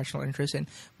bars to fractional interest and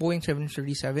Boeing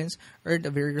 737s, earned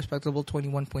a very respectable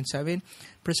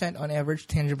 21.7% on average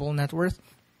tangible net worth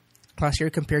last year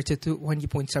compared to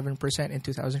 20.7% in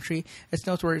 2003. It's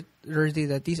noteworthy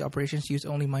that these operations use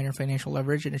only minor financial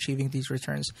leverage in achieving these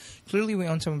returns. Clearly, we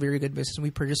own some very good businesses. We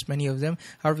purchased many of them.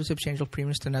 However, substantial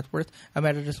premiums to net worth, a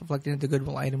matter that's reflected in the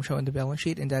goodwill item shown in the balance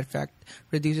sheet, and that fact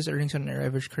reduces earnings on an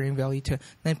average carrying value to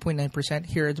 9.9%.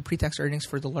 Here are the pre-tax earnings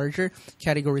for the larger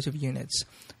categories of units.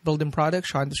 Building products,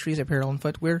 Shaw Industries, apparel and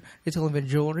footwear, retail and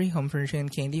jewelry, home furnishing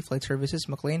and candy, flight services,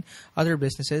 McLean, other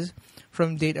businesses.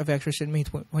 From date of acquisition, May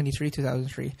 23,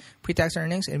 2003. Pre-tax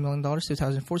earnings, $1 million,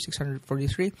 2004,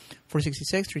 $643, $466,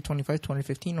 $325,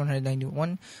 $215,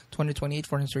 $191, $228,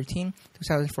 $413,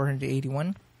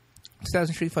 $2,481.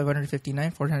 2003,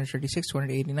 $559, $436,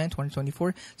 $289,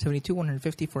 $224, $72,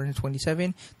 $150,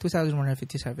 $427,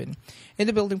 $2,157. In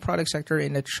the building product sector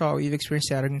in at Shaw, we've experienced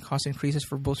staggering cost increases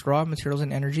for both raw materials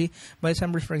and energy. By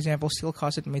December, for example, steel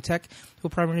costs at Maytech, who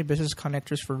primarily business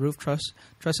connectors for roof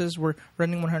trusses, were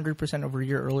running 100% over a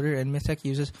year earlier, and Maytech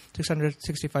uses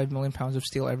 665 million pounds of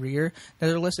steel every year.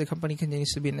 Nevertheless, the company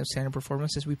continues to be an outstanding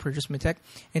performance since we purchased Maytech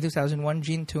in 2001.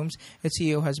 Gene Toombs, its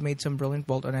CEO, has made some brilliant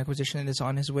bolt-on acquisition and is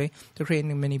on his way to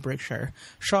creating a mini Berkshire.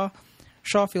 Shaw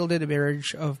fielded a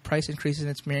barrage of price increases in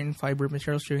its marine fiber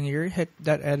materials during a year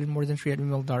that added more than $300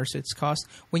 million to its cost.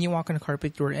 When you walk on a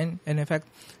carpet, you're in effect,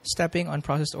 stepping on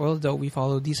processed oil, though we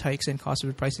followed these hikes and costs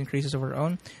with price increases of our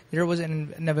own. There was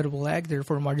an inevitable lag,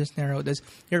 therefore margins narrowed as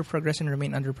year progressed and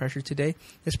remain under pressure today.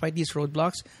 Despite these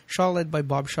roadblocks, Shaw, led by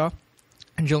Bob Shaw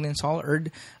and Julian Saul, earned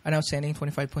an outstanding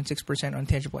 25.6% on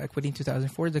tangible equity in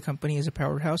 2004. The company is a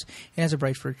powerhouse and has a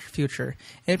bright future.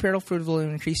 In apparel, Fruitville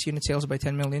increased unit sales by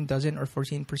 10 million dozen or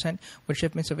 14%, with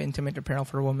shipments of intimate apparel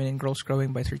for women and girls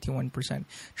growing by 31%.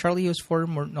 Charlie, who is far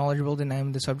more knowledgeable than I am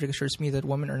on the subject, assures me that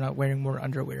women are not wearing more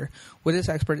underwear. With this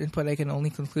expert input, I can only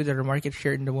conclude that our market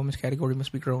share in the women's category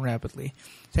must be growing rapidly.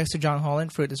 Thanks to John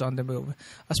Holland, Fruit is on the move.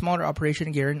 A smaller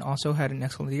operation, Garen, also had an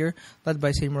excellent year, led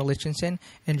by Seymour Litchinson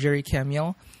and Jerry Camiel,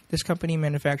 meal. This company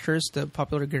manufactures the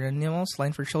popular Granules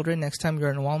line for children. Next time you're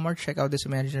in Walmart, check out this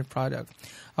imaginative product.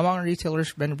 Among our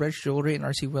retailers, Ben Bridge Jewelry and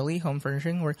RC Willey Home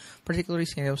Furnishing were particularly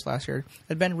standouts last year.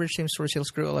 At Ben Bridge, same-store sales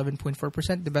grew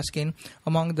 11.4%, the best gain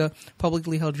among the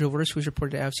publicly held jewelers who's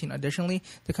reported to have seen. Additionally,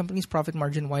 the company's profit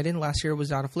margin widened. Last year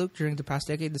was not a fluke. During the past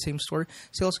decade, the same-store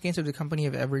sales gains of the company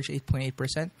have averaged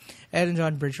 8.8%. Ed and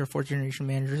John Bridge are fourth-generation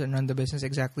managers and run the business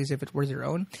exactly as if it were their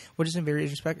own, which is in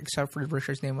various respects, except for the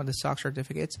Berkshire's name on the stock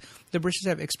certificates. The Bridges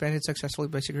have expanded successfully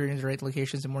by securing the right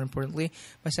locations and, more importantly,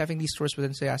 by staffing these stores with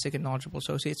enthusiastic and knowledgeable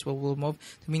associates. Will move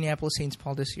to Minneapolis St.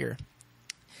 Paul this year.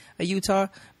 A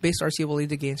Utah-based RC will lead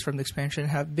the gains from the expansion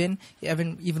have been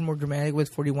even more dramatic,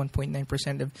 with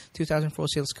 41.9% of 2004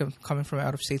 sales coming from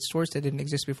out-of-state stores that didn't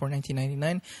exist before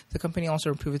 1999. The company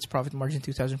also improved its profit margin in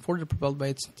 2004, propelled by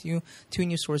its two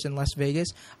new stores in Las Vegas.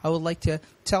 I would like to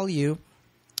tell you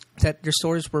that their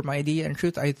stores were my idea. In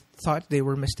truth, I thought they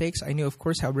were mistakes. I knew, of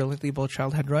course, how brilliantly Both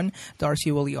Child had run the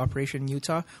RC Willey operation in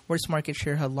Utah, where its market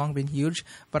share had long been huge,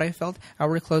 but I felt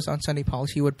our closed on Sunday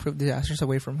policy would prove disasters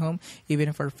away from home. Even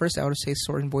if our first out-of-state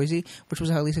store in Boise, which was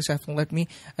highly successful, left me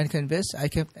unconvinced. I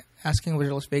kept asking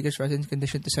whether Las Vegas residents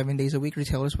conditioned to 7 days a week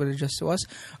retailers would adjust to us.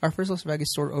 Our first Las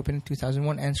Vegas store opened in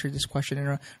 2001 answered this question in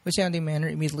a resounding manner,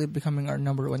 immediately becoming our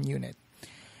number one unit.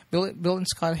 Bill and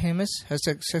Scott Hamas, as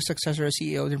successor as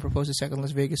CEO, then proposed a second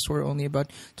Las Vegas store only about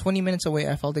 20 minutes away.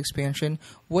 I felt expansion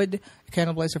would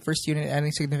cannibalize the first unit,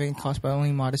 adding significant cost by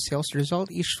only modest sales. The result,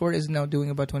 each store is now doing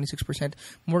about 26%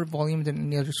 more volume than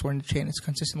any other store in the chain. It's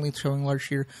consistently showing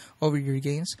large year-over-year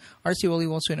gains. RC Willey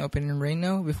will soon open in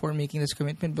Reno. Before making this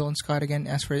commitment, Bill and Scott again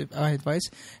asked for advice.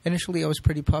 Initially, I was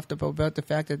pretty puffed about the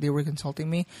fact that they were consulting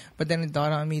me, but then it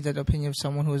dawned on me that the opinion of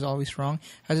someone who is always wrong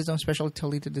has its own special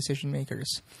utility to decision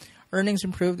makers. Earnings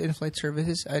improved in flight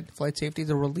services. At Flight Safety,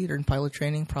 the world leader in pilot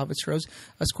training, profits rose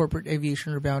as corporate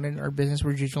aviation rebounded and our business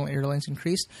with regional airlines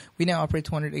increased. We now operate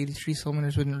 283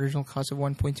 cylinders with an original cost of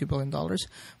 $1.2 billion.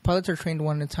 Pilots are trained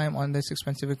one at a time on this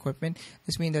expensive equipment.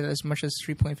 This means that as much as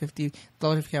 $3.50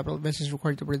 of capital investment is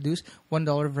required to produce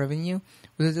 $1 of revenue.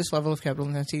 With this level of capital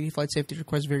intensity, Flight Safety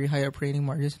requires very high operating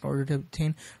margins in order to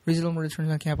obtain reasonable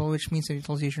returns on capital, which means that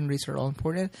utilization rates are all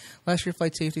important. Last year,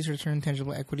 Flight Safety's return on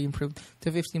tangible equity improved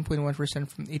to 15.1%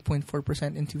 from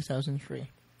 8.4% in 2003.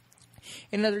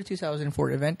 In another 2004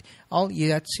 event, Al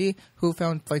Yatsi, who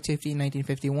founded Flight Safety in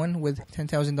 1951 with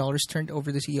 $10,000, turned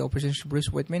over the CEO position to Bruce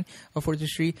Whitman, a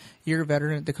 43-year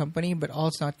veteran at the company, but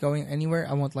Al's not going anywhere.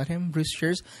 I won't let him. Bruce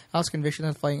shares Al's conviction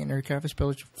that flying an aircraft is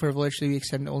privileged to be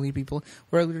extended to only people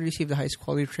who regularly receive the highest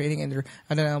quality of training and they're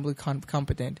undeniably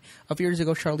competent. A few years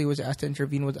ago, Charlie was asked to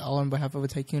intervene with Al on behalf of a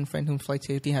tycoon friend whom Flight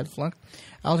Safety had flunked.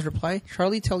 Al's reply,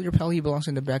 Charlie, tell your pal he belongs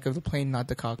in the back of the plane, not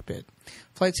the cockpit.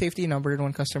 Flight Safety number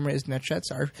one customer is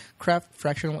NetJets, our craft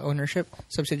fractional ownership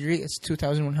subsidiary. Its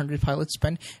 2,100 pilots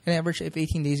spend an average of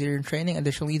 18 days a year in training.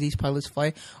 Additionally, these pilots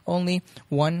fly only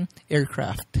one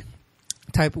aircraft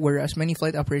type, whereas many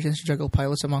flight operations juggle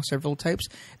pilots among several types.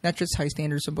 NetJets' high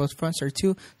standards on both fronts are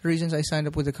two the reasons I signed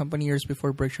up with the company years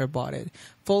before Berkshire bought it.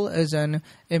 Full is an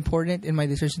important in my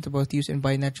decision to both use and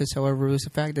buy NetJets, however, was the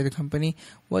fact that the company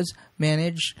was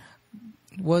managed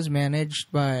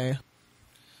by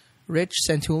Rich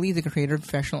Santulli, the creator of the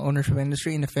professional ownership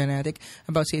industry and a fanatic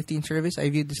about safety and service. I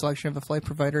viewed the selection of a flight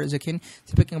provider as akin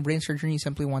to picking a brain surgeon. You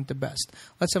simply want the best.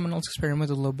 Let someone else experiment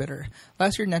with a little bidder.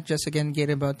 Last year, NetJets again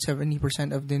gained about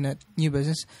 70% of the net new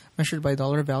business measured by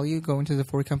dollar value going to the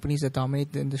four companies that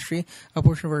dominate the industry. A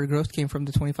portion of our growth came from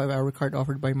the 25-hour card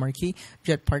offered by Marquis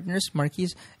Jet Partners.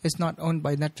 Marquis is not owned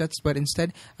by NetJets, but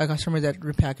instead a customer that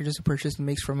repackages a purchase and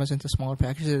makes from us into smaller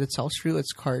packages that it sells through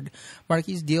its card.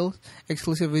 Marquis deals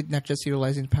exclusively with NetJets,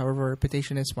 utilizing the power of our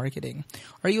reputation and its marketing.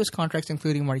 Our U.S. contracts,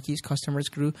 including Marquis customers,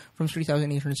 grew from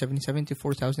 3,877 to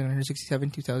 4,967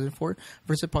 in 2004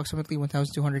 versus approximately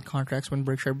 1,200 contracts when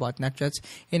Berkshire bought NetJets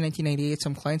in 1998.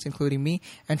 Some clients, including me,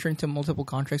 entered into multiple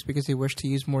contracts because they wished to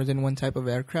use more than one type of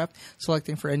aircraft,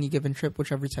 selecting for any given trip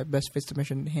whichever type best fits the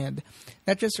mission at hand.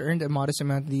 NetJets earned a modest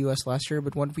amount in the U.S. last year,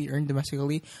 but what we earned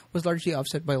domestically was largely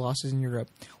offset by losses in Europe.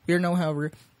 We are now,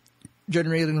 however,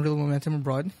 generating real momentum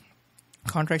abroad.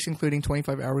 Contracts, including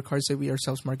 25-hour cards that we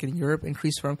ourselves market in Europe,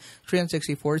 increased from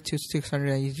 364 to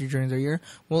 693 during the year.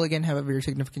 We'll again have a very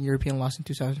significant European loss in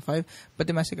 2005, but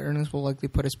domestic earnings will likely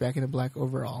put us back in the black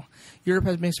overall. Europe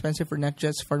has been expensive for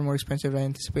NetJets, far more expensive than I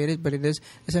anticipated, but it is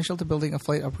essential to building a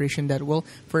flight operation that will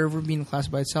forever be in class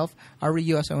by itself. Our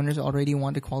U.S. owners already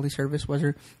want a quality service,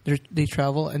 whether they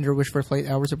travel, and their wish for flight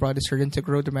hours abroad is certain to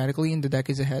grow dramatically in the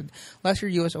decades ahead. Last year,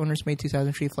 U.S. owners made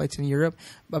 2,003 flights in Europe,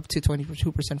 up to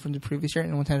 22% from the previous previous year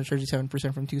and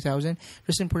 137% from 2000.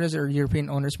 Just important as our European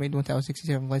owners made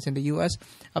 1,067 flights in the U.S.,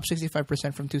 up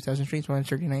 65% from 2003 to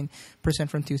 139%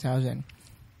 from 2000.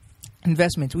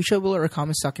 Investments. We show below our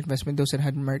common stock investment. Those that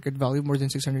had market value more than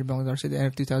 $600 million at the end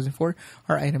of 2004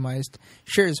 are itemized.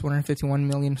 Shares,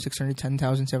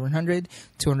 151,610,700,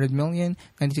 200 million,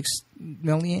 96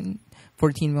 million,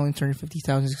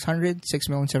 14,250,600,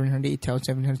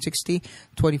 6,708,760,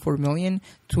 24 million,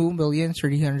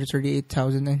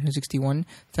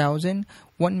 2,338,961,000,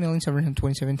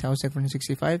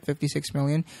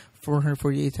 1,727,765,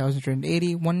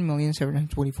 56,448,380,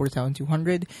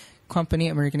 1,724,200. Company,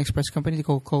 American Express Company, the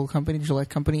Coca-Cola Company, the Gillette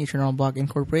Company, H&R Block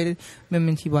Incorporated,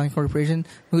 M&T Bank Corporation,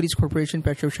 Moody's Corporation,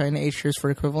 PetroChina, 8 shares for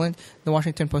equivalent, the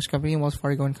Washington Post Company, Wells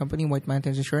Fargo and Company, White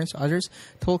Mountains Insurance, others,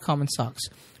 total common stocks.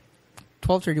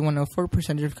 123104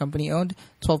 percentage of company owned,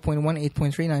 12.1,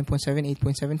 8.3, 9.7,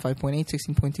 8.7, 5.8,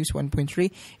 16.2,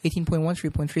 1.3,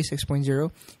 18.1, 3.3,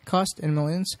 6.0. Cost in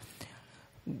millions,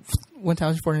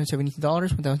 $1,472,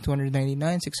 $1,299,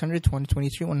 $600,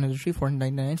 $223, $103,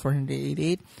 $499,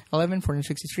 $488, $11,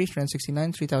 $463,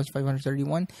 $369,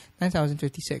 $3,531,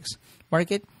 $9,056.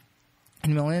 Market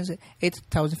in millions,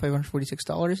 $8,546,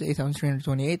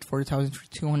 $8,328,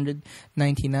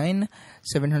 $4,299,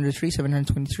 $703,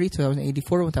 $723,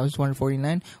 $2,084,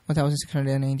 $1,249,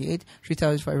 $1,698,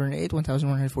 $3,508,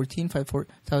 $1,114,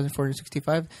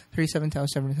 $5,465,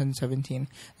 $37,717.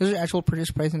 Those are actual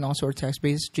purchase price and also our tax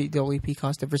base. GWP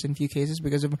cost differs in few cases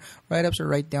because of write-ups or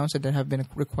write-downs that have been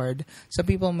required. Some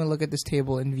people may look at this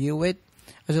table and view it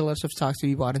as a list of stocks to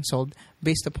be bought and sold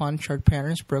based upon chart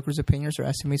patterns, brokers' opinions, or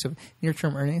estimates of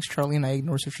near-term earnings. Charlie and I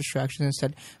ignore such distractions and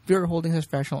instead view our holdings as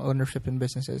fractional ownership in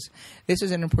businesses. This is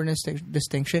an important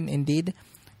distinction. Indeed,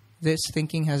 this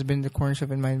thinking has been the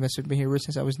cornerstone in my investment behavior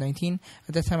since I was 19.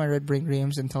 At that time, I read Brain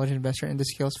Graham's Intelligent Investor and the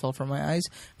scales fell from my eyes.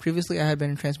 Previously, I had been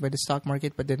entranced by the stock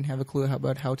market but didn't have a clue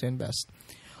about how to invest.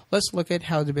 Let's look at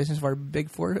how the business of our big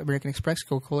four, American Express,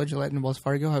 Coca-Cola, Gillette, and Wells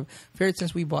Fargo, have fared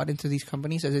since we bought into these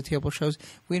companies. As the table shows,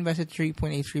 we invested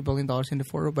 $3.83 billion in the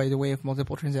four by the way of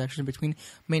multiple transactions between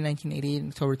May 1988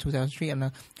 and October 2003. On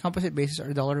a composite basis,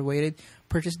 our dollar-weighted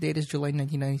purchase date is July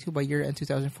 1992. By year-end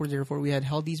 2004, therefore, we had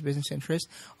held these business interests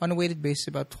on a weighted basis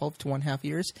about 12 to 1/2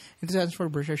 years. In 2004,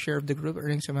 Berkshire share of the group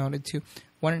earnings amounted to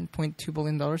 $1.2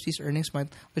 billion. These earnings might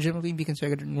legitimately be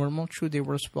considered normal. True, they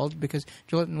were swelled because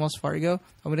Gillette and Wells Fargo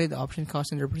omitted the option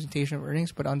cost in their presentation of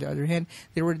earnings, but on the other hand,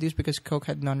 they were reduced because Coke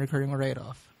had non-recurring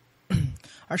write-off.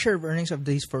 Our share of earnings of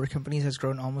these four companies has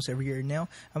grown almost every year now,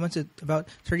 amounts to about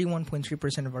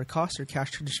 31.3% of our costs. Our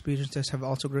cash distributions have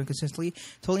also grown consistently,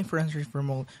 totaling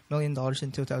 $404 million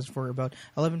in 2004, about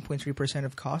 11.3%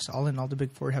 of costs. All in all, the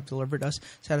big four have delivered us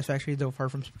satisfactory, though far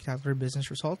from spectacular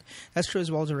business result. That's true as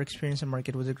well as our experience in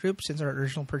market with the group. Since our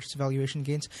original purchase valuation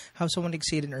gains have somewhat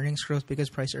exceeded earnings growth because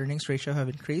price-earnings ratio have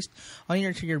increased. On a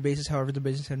year-to-year basis, however, the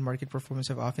business and market performance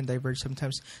have often diverged,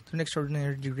 sometimes to an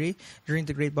extraordinary degree. During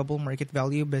the Great Bubble, market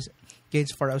value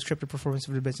gains far outstripped the performance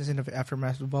of the business in the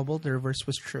aftermath of the bubble. The reverse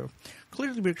was true.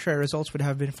 Clearly, Berkshire results would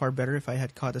have been far better if I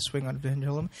had caught a swing on the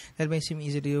pendulum. That may seem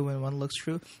easy to do when one looks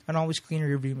through an always clean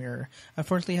rearview mirror.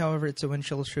 Unfortunately, however, it's a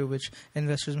windshield through which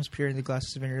investors must peer and the glass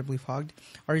is invariably fogged.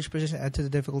 Our each position adds to the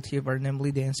difficulty of our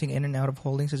nimbly dancing in and out of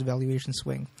holdings as valuations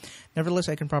swing. Nevertheless,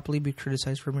 I can properly be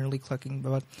criticized for merely clucking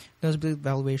about nosebleed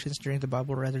valuations during the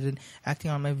bubble rather than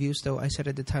acting on my views, though I said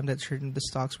at the time that certain of the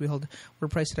stocks we held were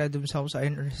priced out of themselves. I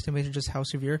underestimated just how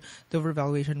severe the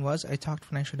overvaluation was. I talked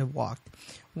when I should have walked.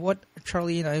 What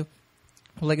Charlie and I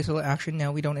legacy action now,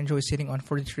 we don't enjoy sitting on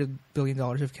 $43 billion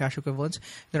of cash equivalents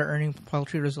that are earning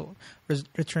paltry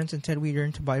returns. Instead, we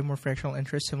yearn to buy more fractional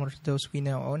interests similar to those we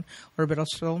now own, or better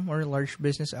still, more large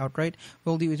business outright.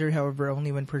 We'll do either, however,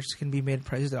 only when purchase can be made at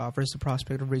prices that offers the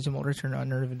prospect of reasonable return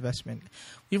on our investment.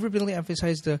 We've repeatedly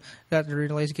emphasized that the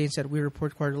realized gains that we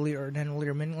report quarterly or annually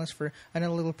are meaningless for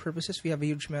analytical purposes. We have a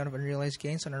huge amount of unrealized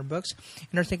gains on our books,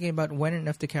 and our thinking about when and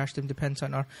if to cash them depends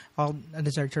on our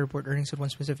desire to report earnings at one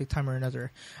specific time or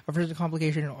another. A further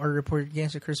complication, our reported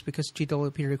gains occurs because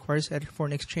GWP requires that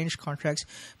foreign exchange contracts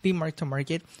be marked to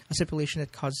market, a stipulation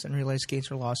that causes unrealized gains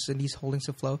or losses in these holdings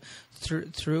to flow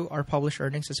through our published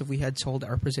earnings as if we had sold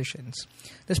our positions.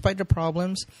 Despite the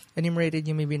problems enumerated,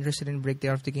 you may be interested in a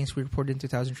breakdown of the gains we reported in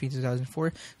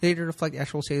 2003-2004. They data reflect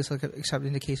actual sales, except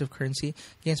in the case of currency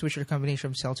gains, which are a combination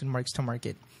of sales and marks to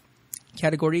market.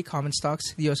 Category: common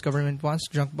stocks, the U.S. government bonds,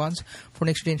 junk bonds, foreign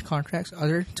exchange contracts,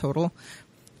 other, total.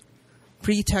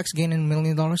 Pre-tax gain in $1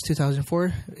 million,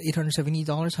 2004, $870,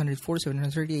 $104,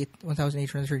 $738,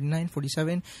 $1,839,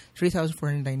 $47,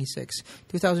 $3,496.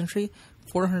 2003,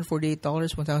 $448,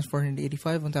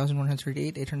 $1,485,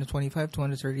 $1,138, $825,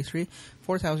 $233,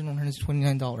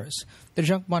 $4,129. The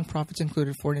junk bond profits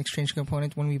included foreign exchange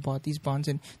component. When we bought these bonds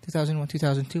in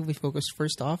 2001-2002, we focused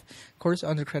first off, of course,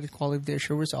 on the credit quality of the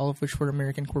issuers, all of which were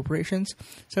American corporations.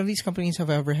 Some of these companies,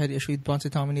 however, had issued bonds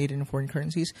denominated in foreign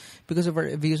currencies. Because of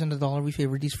our views on the dollar, we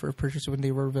favored these for purchase when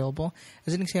they were available.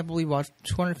 As an example, we bought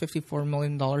 $254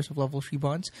 million of level 3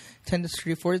 bonds, 10 to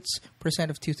 3/4%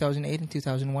 of 2008 and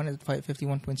 2001 at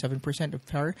 51.7% of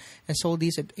par, and sold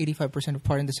these at 85% of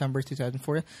par in December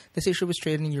 2004. This issue was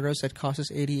traded in euros that cost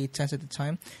us 88 cents at the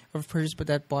time of purchase, but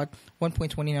that bought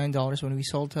 $1.29 when we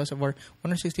sold. Thus, of our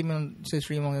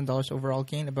 $163 million overall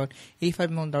gain, about $85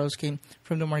 million came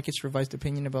from the market's revised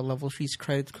opinion about level 3's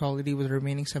credit quality, with the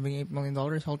remaining $78 million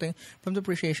resulting from the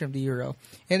appreciation of the euro.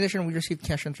 In addition, we received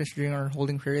cash interest during our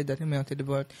holding period that amounted to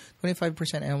about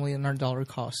 25% annually on our dollar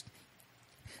cost.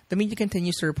 The media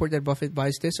continues to report that Buffett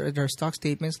buys this, or their stock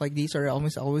statements like these are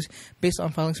almost always based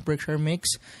on filings Berkshire makes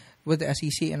with the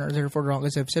SEC and are therefore wrong.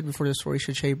 As I've said before, the story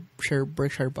should share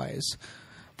Berkshire buys.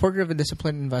 Portrait of a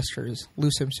disciplined investors, Lou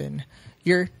Simpson.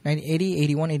 Year 1980,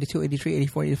 81, 82, 83,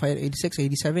 84, 85, 86,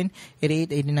 87,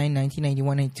 88, 89, 90,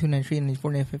 91, 92, 93,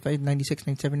 94, 95, 96,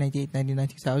 97, 98, 99,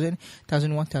 2000,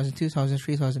 2001, 2002,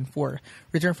 2003, 2004.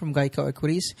 Return from Geico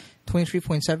Equities,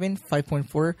 23.7,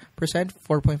 5.4%,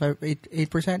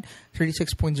 4.58%,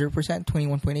 36.0%,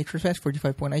 21.8%,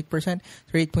 45.8%,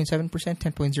 38.7%,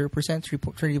 10.0%,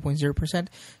 30.0%,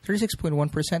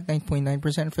 36.1%,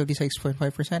 9.9%,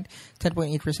 56.5%,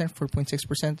 10.8%,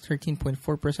 4.6%,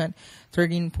 13.4%,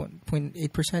 13.8%,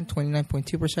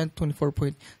 29.2%,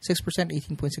 24.6%,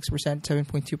 18.6%,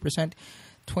 7.2%,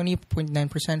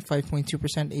 20.9%,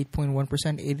 5.2%,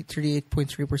 8.1%,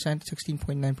 38.3%,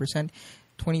 16.9%,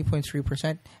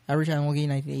 20.3%. Average annual gain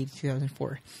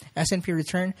 1980-2004. S&P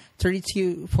return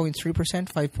 32.3%,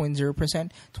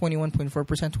 5.0%,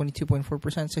 21.4%,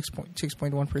 22.4%,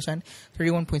 6.1%,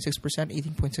 31.6%,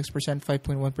 18.6%,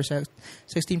 5.1%,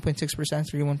 16.6%,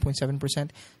 31.7%,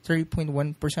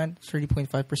 30.1%,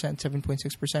 30.5%,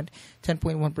 7.6%,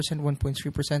 10.1%,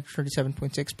 1.3%,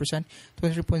 37.6%,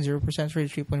 23.0%,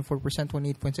 33.4%,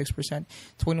 28.6%,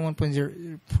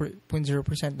 21.0%,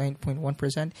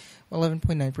 9.1%,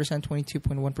 11.9%,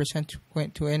 22.1%,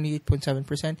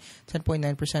 28.7%,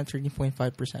 10.9%,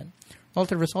 13.5%.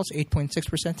 Relative results 8.6%,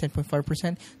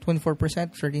 10.5%,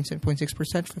 24%,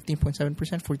 13.6%,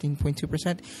 15.7%,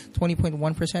 14.2%,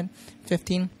 20.1%,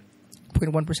 15.1%,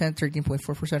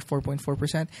 13.4%,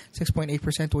 4.4%,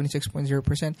 6.8%,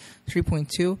 26.0%,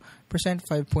 3.2%,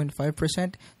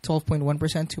 5.5%,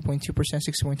 12.1%, 2.2%,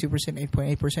 6.2%,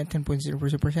 8.8%,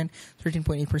 10.0%,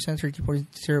 13.8%,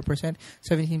 30.0%,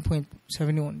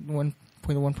 17.71%,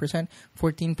 0.1%,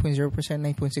 14.0%,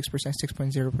 9.6%,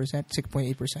 6.0%,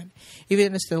 6.8%.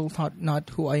 Even it's still not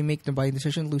who I make the buying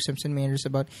decision, Lou Simpson manages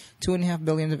about $2.5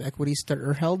 billion of equities that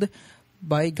are held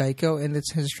by Geico, and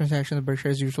it's his transaction that Berkshire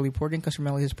is usually reporting.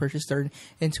 Customarily, his purchase started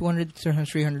in $200 to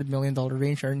 $300 million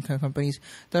range, are in companies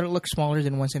that look smaller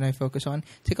than ones that I focus on.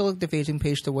 Take a look at the facing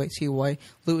page to see why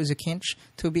Lou is a kinch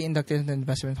to be inducted into the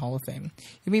Investment Hall of Fame.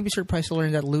 You may be surprised to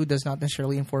learn that Lou does not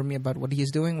necessarily inform me about what he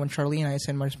is doing. When Charlie and I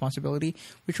ascend my responsibility,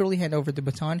 we truly hand over the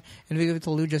baton, and we give it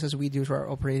to Lou just as we do to our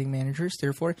operating managers.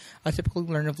 Therefore, I typically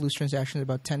learn of Lou's transactions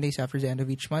about 10 days after the end of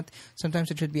each month.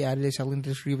 Sometimes it should be added I seldom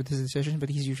disagree with his decision, but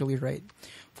he's usually right.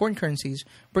 Foreign currencies.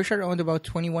 Berkshire owned about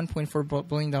 $21.4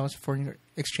 billion of foreign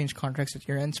exchange contracts at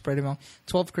year-end, spread among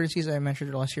 12 currencies I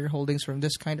mentioned last year. Holdings from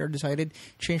this kind are decided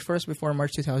change for us before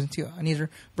March 2002. Neither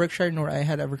Berkshire nor I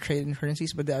had ever traded in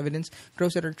currencies, but the evidence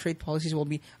grows that our trade policies will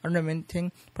be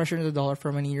unremitting pressure on the dollar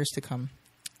for many years to come.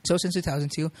 So since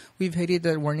 2002, we've hated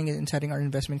the warning in setting our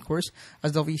investment course.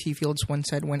 As W.C. Fields once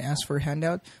said when asked for a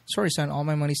handout, "Sorry, son, all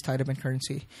my money's tied up in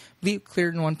currency." Be clear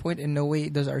in one point, in no way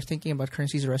does our thinking about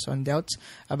currencies rest on doubts.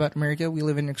 About America, we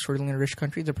live in an extraordinarily rich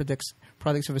country that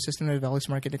products of a system that values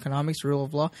market economics, rule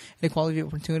of law, and equality of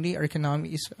opportunity. Our economy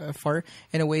is far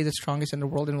in a way the strongest in the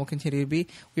world and will continue to be.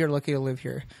 We are lucky to live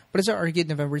here. But as I argued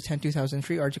November 10,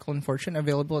 2003, article in Fortune,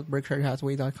 available at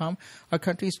BerkshireHathaway.com, our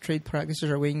country's trade practices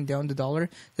are weighing down the dollar.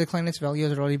 The decline in its value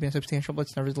has already been substantial, but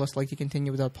it's nevertheless likely to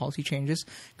continue without policy changes.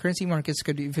 Currency markets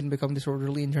could even become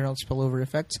disorderly in general spillover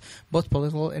effects, both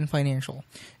political and financial.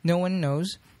 No one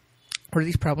knows where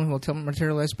these problems will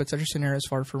materialize, but such a scenario is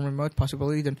far from remote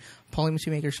possibility than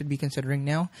policymakers should be considering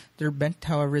now. Their bent,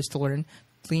 however, is to learn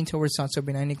lean towards not so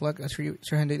benign neglect. A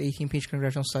 318-page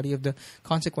congressional study of the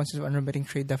consequences of unremitting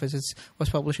trade deficits was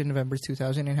published in November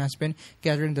 2000 and has been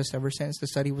gathering dust ever since. The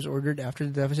study was ordered after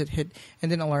the deficit hit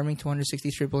and then alarming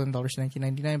 $263 billion in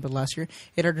 1999, but last year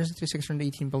it had risen to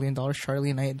 $618 billion.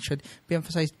 Charlie and I, it should be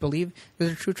emphasized, believe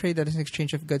that a true trade that is an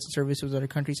exchange of goods and services with other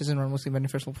countries is enormously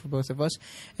beneficial for both of us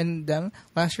and them.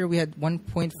 Last year we had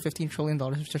 $1.15 trillion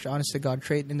of such honest-to-God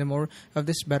trade, and the more of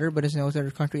this better, but as noted,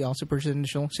 our country also purchased an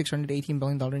additional $618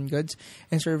 billion in goods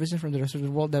and services from the rest of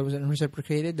the world that was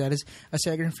unreciprocated. That is a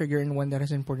staggering figure and one that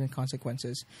has important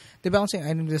consequences. The balancing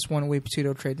item of this one-way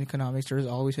pseudo-trade in economics, there is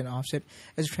always an offset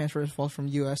as transfers fall from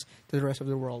the U.S. to the rest of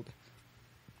the world.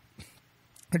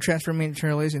 The transfer may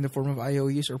materialize in the form of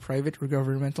IOUs or private or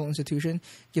governmental institution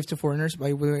gifts to foreigners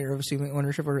by way of assuming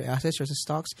ownership of our assets such as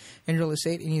stocks and real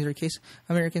estate. In either case,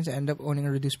 Americans end up owning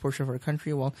a reduced portion of our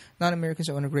country, while non-Americans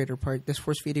own a greater part. This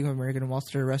force-feeding of American wealth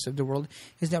to the rest of the world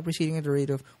is now proceeding at the rate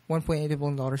of $1.8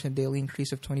 billion, a daily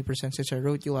increase of 20% since I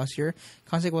wrote you last year.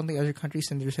 Consequently, other countries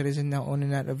and their citizens now own a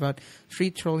net about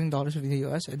 $3 trillion of the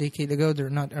U.S. A decade ago, their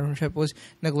net ownership was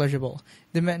negligible.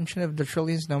 The mention of the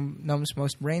trillions numbs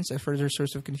most brains. A further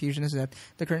source of confusion is that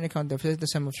the current account deficit, the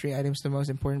sum of three items, the most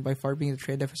important by far being the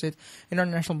trade deficit and our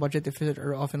national budget deficit,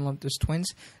 are often lumped as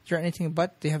twins. They are anything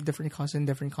but. They have different costs and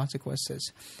different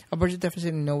consequences. A budget deficit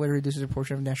in no way reduces a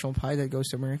portion of national pie that goes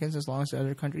to Americans as long as the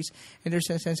other countries and their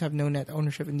citizens have no net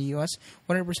ownership in the U.S.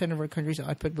 100% of our country's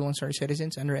output belongs to our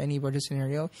citizens under any budget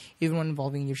scenario, even one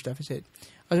involving huge deficit.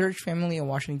 As a rich family of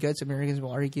Washington goods, Americans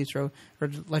will argue through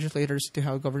legislators to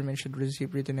how government should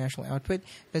redistribute the national output.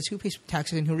 That's who pays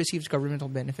taxes and who receives governmental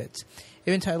benefits.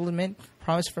 If entitlement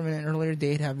promised from an earlier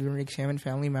date have been re-examined,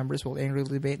 family members will angrily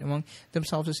debate among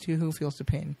themselves as to who feels the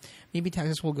pain. Maybe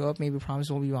taxes will go up, maybe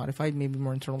promises will be modified, maybe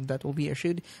more internal debt will be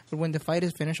issued. But when the fight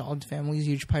is finished, all the family's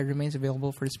huge pie remains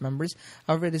available for its members.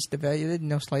 However, it is divided,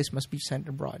 no slice must be sent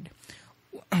abroad.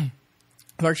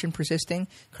 Large and persisting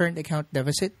current account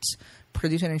deficits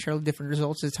produce an entirely different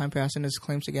results as time passes and as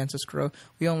claims against us grow.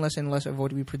 We own less and less of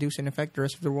what we produce. In effect, the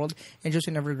rest of the world enjoys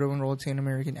an ever-growing royalty in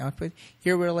American output.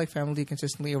 Here, we're like family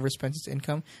consistently overspends its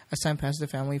income. As time passes, the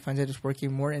family finds that it's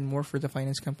working more and more for the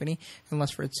finance company and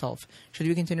less for itself. Should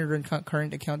we continue to run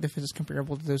current account deficits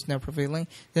comparable to those now prevailing,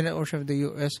 the net worth of the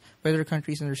U.S. by other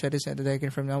countries and their citizens at a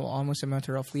decade from now will almost amount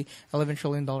to roughly $11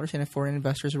 trillion. And if foreign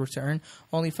investors were to earn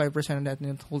only 5% of that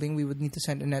net holding, we would need to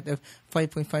send a net of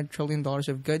 $5.5 trillion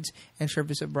of goods and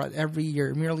services abroad every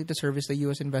year merely to service the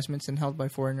U.S. investments and held by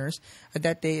foreigners. At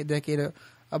that day, a decade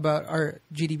about our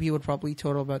GDP would probably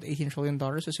total about $18 trillion,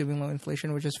 assuming low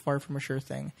inflation, which is far from a sure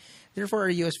thing. Therefore, our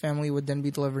U.S. family would then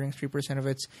be delivering 3% of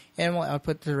its annual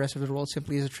output to the rest of the world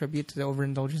simply as a tribute to the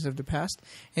overindulgence of the past.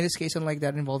 In this case, unlike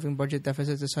that involving budget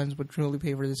deficits, the sons would truly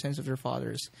pay for the sins of their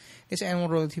fathers. This annual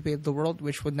royalty paid to the world,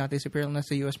 which would not disappear unless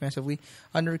the U.S. massively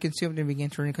underconsumed and began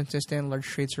to earn consistent large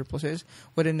trade surpluses,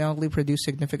 would undoubtedly produce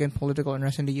significant political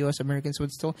unrest in the U.S. Americans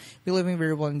would still be living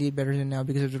very well, indeed better than now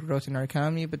because of the growth in our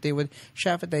economy, but they would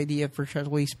chafe at the idea of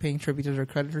virtually paying tribute to their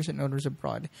creditors and owners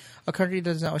abroad. A country that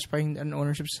is not aspiring to an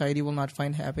ownership society will not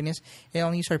find happiness in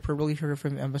only hyperbole heard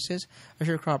from emphasis, a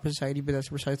sharecropper society, but that's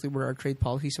precisely where our trade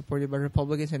policy supported by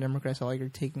Republicans and Democrats alike are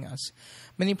taking us.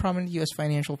 Many prominent U.S.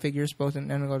 financial figures, both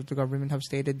in and out of the government, have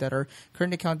stated that our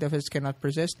current account deficits cannot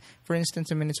persist. For instance,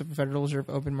 the minutes of the Federal Reserve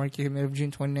Open Market Committee of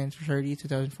June 29 to 30,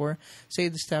 2004, say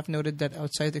the staff noted that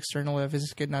outside external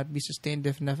deficits could not be sustained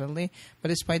indefinitely, but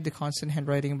despite the constant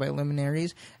handwriting by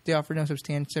luminaries, they offer no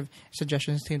substantive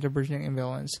suggestions to tame the burgeoning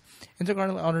imbalance. In the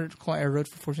article I wrote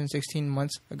for Fortune 16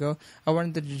 months ago, I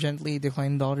warned that the gently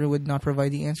declining dollar would not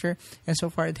provide the answer, and so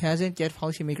far it hasn't, yet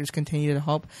policymakers continue to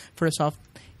hope for a soft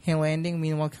landing,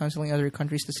 meanwhile counseling other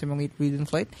countries to simulate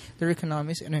reinflate their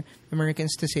economies and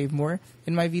Americans to save more.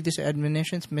 In my view, these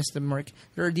admonitions miss the mark.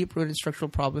 There are deep-rooted structural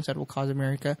problems that will cause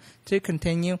America to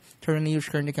continue to run a huge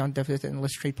current account deficit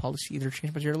unless trade policy either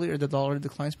change materially or the dollar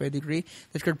declines by a degree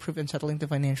that could prove unsettling to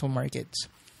financial markets.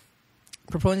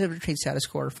 Proponents of the trade status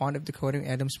quo are fond of decoding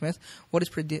Adam Smith. What is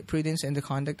prudence in the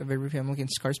conduct of every family can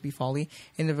scarce be folly.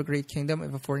 And of a great kingdom,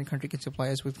 if a foreign country can supply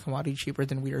us with commodity cheaper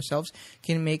than we ourselves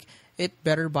can make it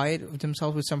better buy it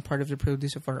themselves with some part of the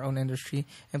produce of our own industry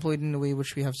employed in a way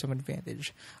which we have some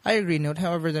advantage. I agree. Note,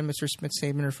 however, that Mr. Smith's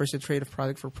statement refers to trade of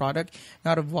product for product,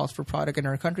 not of wealth for product, and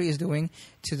our country is doing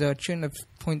to the tune of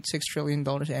 $0.6 trillion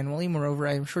annually. Moreover,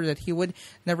 I am sure that he would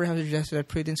never have suggested that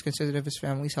prudence consisted of his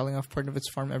family selling off part of its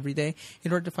farm every day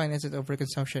in order to finance its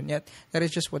overconsumption. Yet, that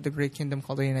is just what the great kingdom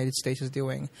called the United States is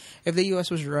doing. If the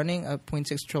U.S. was running a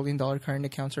 $0.6 trillion current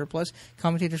account surplus,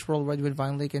 commentators worldwide would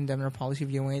violently condemn our policy,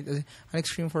 viewing it as an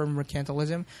extreme form of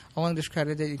mercantilism, along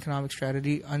discredited economic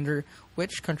strategy under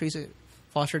which countries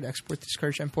fostered exports,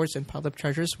 discouraged imports, and piled up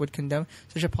treasures would condemn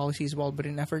such a policy as well. But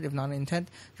in effort, if not in intent,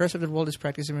 the rest of the world is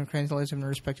practicing mercantilism in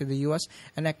respect to the U.S.,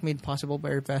 an act made possible by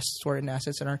our vast store in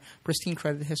assets and our pristine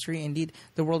credit history. Indeed,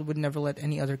 the world would never let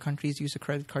any other countries use a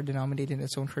credit card denominated in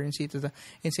its own currency to the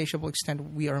insatiable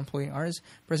extent we are employing ours.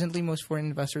 Presently, most foreign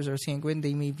investors are sanguine.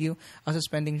 They may view us as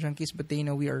spending junkies, but they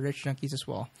know we are rich junkies as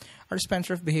well. Our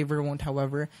spendthrift behavior won't,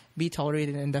 however, be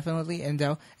tolerated indefinitely, and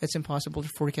though it's impossible to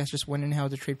forecast just when and how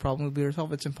the trade problem will be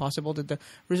resolved, it's impossible that the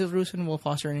resolution will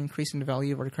foster an increase in the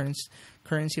value of our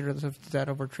currency relative to that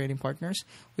of our trading partners.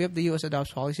 We hope the U.S.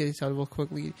 adopts policies that will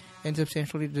quickly and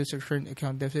substantially reduce our current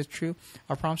account deficit. True,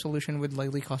 our prompt solution would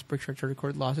likely cause Berkshire to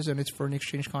record losses on its foreign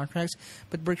exchange contracts,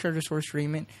 but Berkshire's resources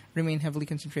remain heavily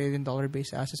concentrated in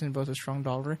dollar-based assets, and both a strong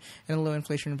dollar and a low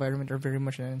inflation environment are very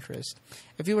much an interest.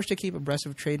 If you wish to keep abreast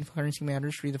of trade and currency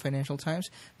matters, read the Financial Times.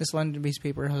 This London-based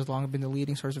paper has long been the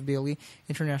leading source of daily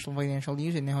international financial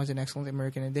news and now has an excellent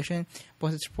American edition.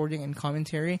 Both its reporting and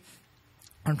commentary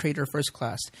on trade are first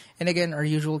class. And again, our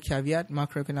usual caveat,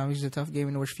 macroeconomics is a tough game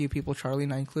in which few people, Charlie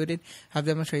and I included, have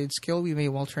demonstrated skill. We may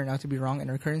well turn out to be wrong in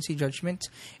our currency judgment.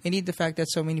 Indeed, the fact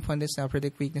that so many pundits now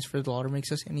predict weakness for the dollar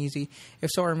makes us uneasy. If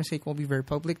so, our mistake will be very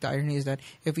public. The irony is that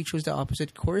if we choose the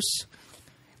opposite course,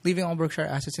 leaving all Berkshire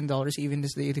assets in dollars, even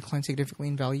as they decline significantly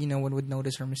in value, no one would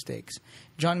notice our mistakes.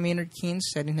 John Maynard Keynes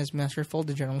said in his masterful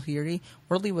The General Theory,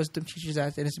 worldly wisdom teaches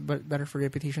that it is better for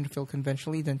reputation to fail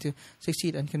conventionally than to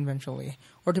succeed unconventionally.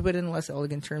 Or to put it in less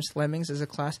elegant terms, lemmings as a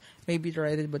class may be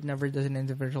derided, but never does an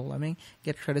individual lemming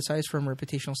get criticized from a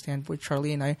reputational standpoint.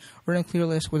 Charlie and I were on a clear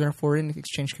list with our foreign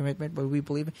exchange commitment, but we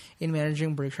believe in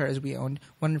managing Berkshire as we owned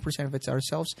 100% of it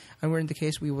ourselves, and were in the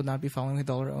case we would not be following a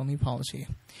dollar-only policy.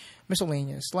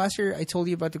 Miscellaneous. Last year, I told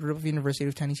you about the group of University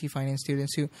of Tennessee finance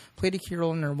students who played a key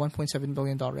role in our $1.7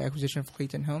 billion acquisition of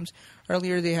Clayton Homes.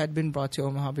 Earlier, they had been brought to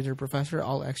Omaha by their professor,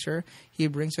 Al Exer. He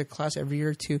brings a class every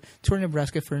year to tour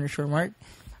Nebraska Furniture Mart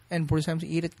and for time to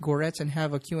eat at Goret's and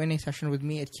have a Q&A session with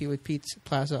me at Q at Pete's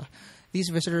Plaza. These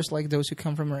visitors, like those who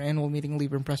come from our annual meeting,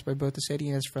 leave impressed by both the city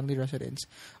and its friendly residents.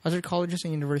 Other colleges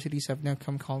and universities have now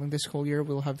come calling. This school year.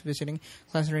 We'll have visiting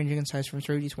classes ranging in size from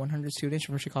 30 to 100 students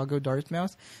from Chicago,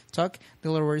 Dartmouth, Tuck,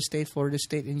 Delaware State, Florida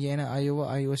State, Indiana,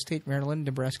 Iowa State, Maryland,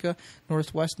 Nebraska,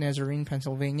 Northwest, Nazarene,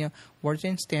 Pennsylvania,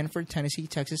 Wharton, Stanford, Tennessee,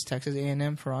 Texas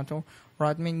A&M, Toronto,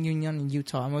 Rodman, Union, and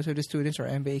Utah. Most of the students are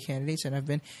MBA candidates, and I've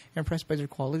been impressed by their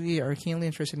quality. They are keenly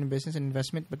interested in business and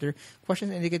investment, but their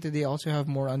questions indicate that they also have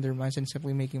more on their minds than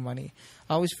simply making money.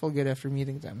 I always feel good after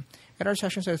meeting them. At our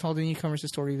sessions, I told the newcomers the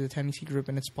story of the Tennessee group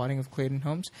and its spotting of Clayton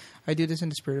Homes. I do this in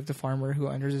the spirit of the farmer who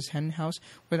enters his hen house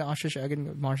with an ostrich egg and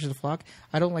admonishes the flock.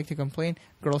 I don't like to complain,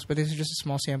 girls, but this is just a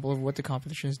small sample of what the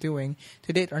competition is doing.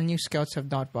 To date, our new scouts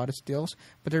have not bought its deals,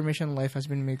 but their mission in life has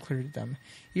been made clear to them.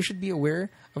 You should be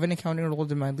aware of an accounting rule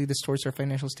demanding distorts our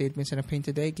financial statements in a pain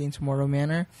today, gain tomorrow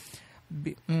manner.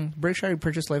 Berkshire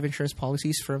purchased life insurance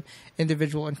policies from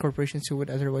individual and corporations who would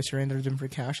otherwise surrender them for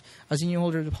cash. As a new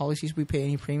holder of the policies, we pay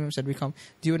any premiums that become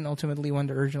due, and ultimately, when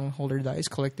the original holder dies,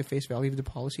 collect the face value of the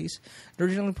policies. The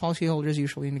original policyholder is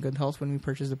usually in good health when we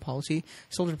purchase the policy.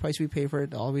 Still, the price we pay for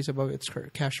it always above its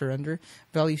cash surrender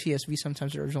value. CSV.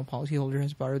 Sometimes the original policyholder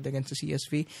has borrowed against the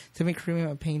CSV to make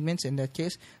premium payments. In that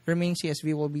case, the remaining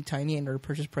CSV will be tiny, and our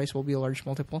purchase price will be a large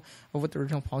multiple of what the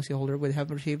original policyholder would have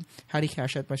received had he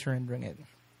cashed out by surrendering it.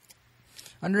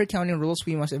 Under accounting rules,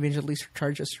 we must immediately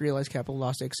charge a realized capital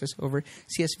loss excess over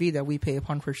CSV that we pay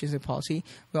upon purchasing the policy.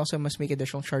 We also must make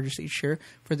additional charges each year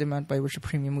for the amount by which the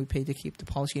premium we pay to keep the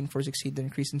policy in force exceed the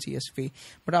increase in CSV.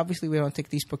 But obviously, we don't think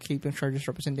these bookkeeping charges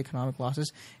represent economic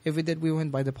losses. If we did, we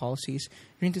wouldn't buy the policies.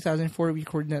 During 2004, we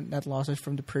recorded net losses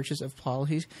from the purchase of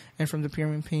policies and from the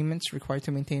premium payments required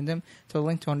to maintain them,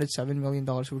 totaling $207 million,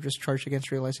 which was charged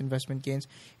against realized investment gains.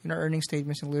 In our earnings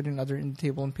statements, including other in the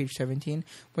table on page 17,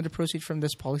 when the proceeds from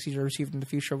this policies are received in the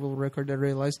future, will record a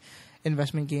realized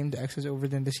investment gain the excess over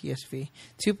than the CSV.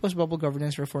 Two post-bubble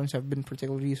governance reforms have been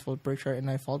particularly useful at Berkshire, and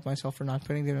I fault myself for not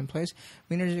putting them in place.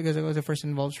 Many years ago, the first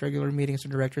involves regular meetings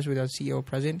of directors without CEO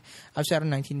present. I've sat on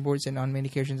 19 boards, and on many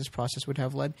occasions, this process would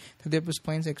have led to the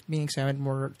plans being examined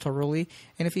more thoroughly.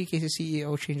 In a few cases,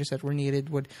 CEO changes that were needed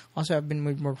would also have been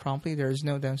made more promptly. There is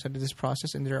no downside to this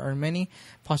process, and there are many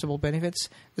possible benefits.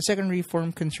 The second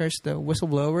reform concerns the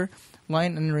whistleblower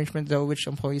line, an arrangement though which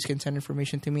employees can send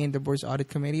information to me and the board's audit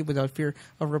committee without fear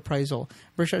of reprisal.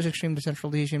 Berkshire's extreme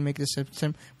decentralization makes this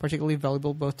system particularly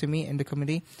valuable both to me and the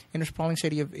committee. In a sprawling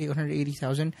city of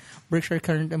 880,000, Berkshire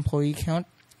current employee count,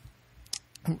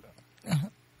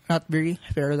 not very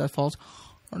fair, that falls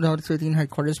On the Audit 13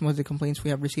 headquarters, most of the complaints we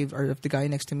have received are if the guy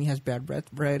next to me has bad breath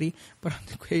variety, but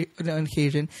on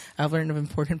occasion, I've learned of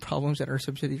important problems at our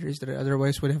subsidiaries that I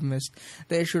otherwise would have missed.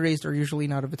 The issue raised are usually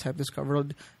not of a type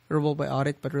discoverable by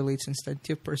audit, but relates instead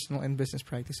to personal and business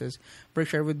practices.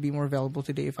 Berkshire would be more valuable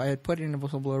today if I had put in a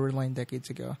whistleblower line decades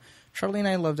ago. Charlie and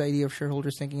I love the idea of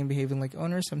shareholders thinking and behaving like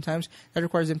owners. Sometimes that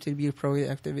requires them to be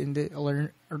proactive in the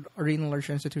arena.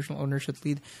 Larger institutional owners should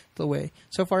lead the way.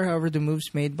 So far, however, the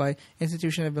moves made by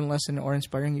institutions have been less than or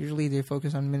inspiring. Usually, they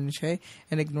focus on minutiae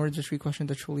and ignore the three questions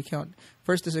that truly count.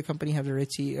 First, does a company have the right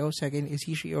CEO? Second, is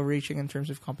he overreaching in terms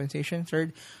of compensation?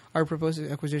 Third, are proposed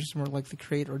acquisitions more likely to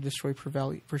create or destroy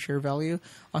per share value?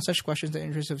 On such questions, the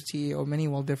interests of CEO many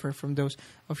will differ from those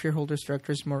of shareholders.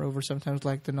 Directors, moreover, sometimes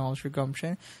lack the knowledge or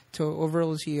gumption to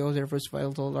overrule the CEO. Therefore, it's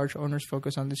vital that large owners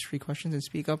focus on these three questions and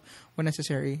speak up when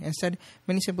necessary. Instead,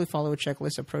 many simply follow a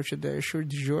checklist approach to the issue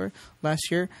du jour. Last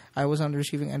year, I was on the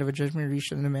receiving end of a judgment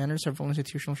reached in the manner several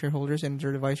institutional shareholders and their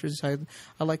advisors decided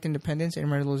I lacked independence and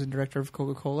Marilyn was the director of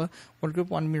Coca-Cola. One group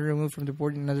wanted me removed from the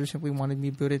board and another simply wanted me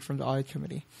booted from the audit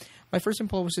committee. My first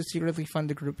impulse was to secretly fund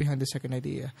the group behind the second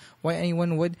idea. Why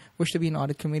anyone would wish to be an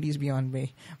audit committee is beyond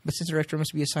me. But since the director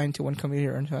must be assigned to one committee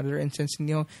or another, and since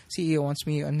the CEO wants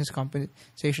me on his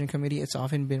compensation committee, it's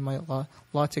often been my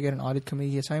law to get an audit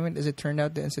committee assignment. As it turned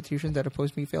out, the institutions that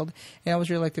opposed me failed, and I was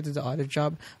reelected to the audit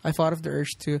job. I fought off the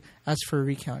urge to ask for a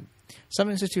recount. Some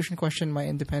institutions question my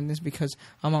independence because,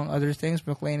 among other things,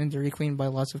 McLean and Dairy Queen buy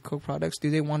lots of Coke products. Do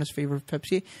they want us to favor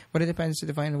Pepsi? But independence to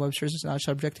define Webster's is not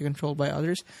subject to control by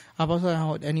others. About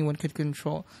how anyone could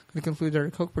conclude that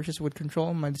a Coke purchase would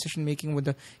control my decision-making with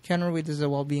the counterweight is the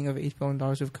well-being of $8 billion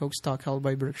of Coke stock held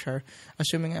by Berkshire.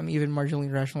 Assuming I'm even marginally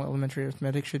rational, elementary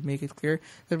arithmetic should make it clear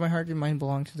that my heart and mind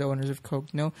belong to the owners of Coke,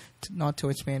 not to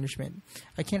its management.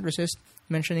 I can't resist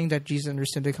mentioning that Jesus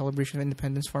understood the calibration of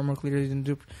independence far more clearly than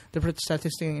the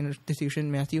statistical institution,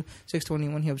 Matthew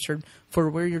 6:21. He observed, "For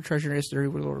where your treasure is, there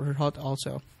will your heart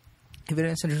also." If an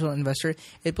institutional investor,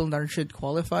 it should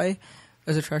qualify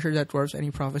as a treasure that dwarfs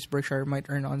any profits Berkshire might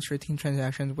earn on routine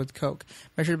transactions with Coke.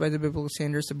 Measured by the biblical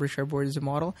standards, the Berkshire board is a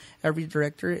model. Every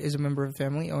director is a member of a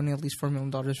family owning at least $4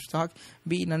 million of stock.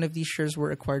 B, none of these shares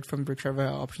were acquired from Berkshire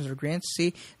via options or grants.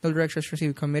 C, no directors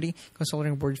receive committee,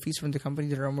 consulting board fees from the company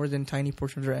that are more than a tiny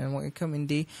portion of their annual income. And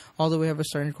D, although we have a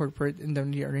standard corporate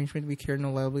indemnity arrangement, we carry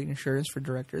no liability insurance for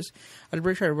directors. At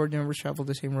Berkshire, board members travel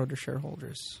the same road as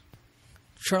shareholders.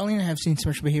 Charlie and I have seen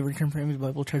such behavior confirmed by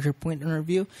Bible Treasure Point in our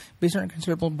review. Based on our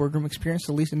considerable boardroom experience,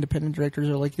 the least independent directors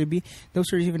are likely to be those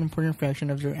who receive an important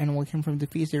fraction of their annual income from the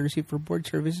fees they receive for board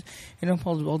services, and if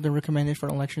possible, they're recommended for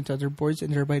election to other boards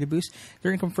and thereby to boost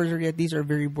their income further. Yet these are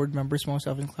very board members, most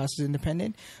often classed as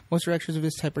independent. Most directors of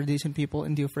this type are decent people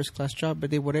and do a first-class job,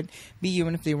 but they wouldn't be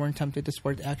even if they weren't tempted to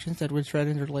support actions that would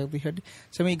threaten their livelihood.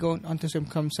 Some may go on to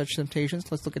succumb such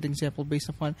temptations. Let's look at an example based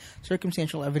upon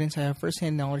circumstantial evidence. I have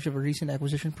first-hand knowledge of a recent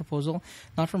acquisition proposal,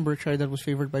 not from Berkshire, that was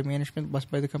favored by management, but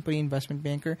by the company investment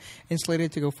banker, and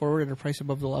slated to go forward at a price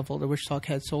above the level at which stock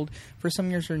had sold for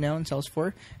some years or now and sells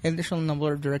for. An additional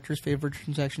number of directors favored the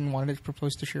transaction wanted it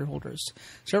proposed to shareholders.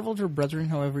 Several of their brethren,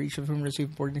 however, each of whom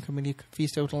received board and committee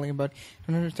fees totaling about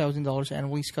 $100,000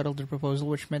 annually, scuttled the proposal,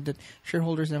 which meant that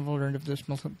shareholders never learned of this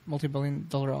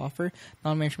multi-billion-dollar offer.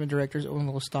 Non-management directors own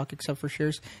little stock except for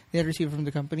shares they had received from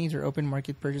the companies or open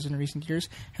market purchase in recent years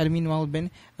had meanwhile been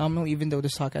nominal, even though the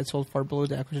stock had sold far below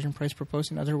the acquisition price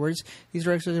proposed. In other words, these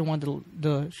directors didn't want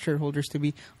the shareholders to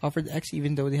be offered X,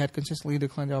 even though they had consistently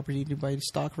declined the opportunity to buy the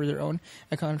stock for their own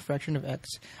accounted fraction of X.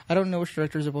 I don't know which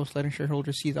directors opposed letting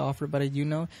shareholders see the offer, but I do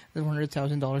know that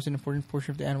 $100,000 is an important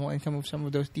portion of the annual income of some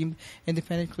of those deemed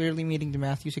independent, clearly meeting the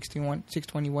Matthew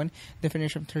 6:21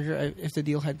 definition of treasure. If the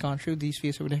deal had gone through, these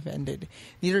fees would have ended.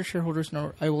 Neither shareholders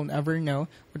nor I will ever know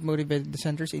what motivated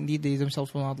dissenters. Indeed, they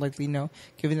themselves will not likely know,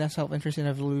 given that self-interest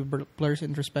inevitably blurs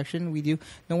introspection. We do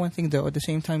know one thing, though. At the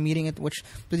same time, meeting at which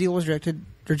the deal was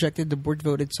rejected, the board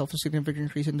voted itself a significant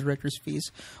increase in directors'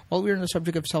 fees. While we are on the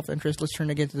subject of self-interest, let's turn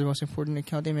again to the most important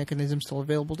accounting mechanism still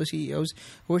available to CEOs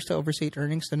who wish to overstate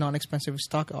earnings, the non-expensive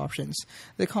stock options.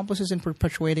 The accomplices in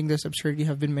perpetuating this absurdity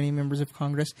have been many members of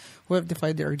Congress who have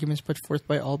defied the arguments put forth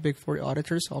by all Big Four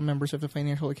auditors, all members of the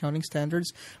Financial Accounting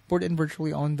Standards Board, and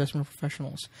virtually all investment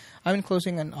professionals. I'm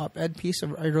enclosing an op-ed piece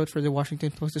I wrote for the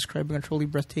Washington Post describing a truly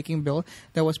breathtaking bill bill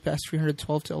that was passed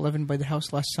 312 to 11 by the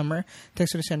House last summer,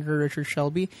 thanks to Senator Richard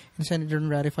Shelby, and Senate didn't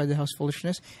ratify the House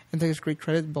foolishness, and to his great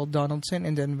credit, Bill Donaldson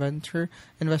and the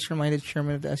investor-minded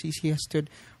chairman of the SEC has stood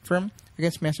firm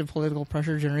against massive political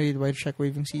pressure generated by the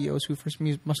check-waving CEOs who first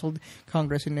muscled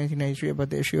Congress in 1993 about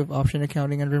the issue of option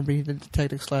accounting and repeated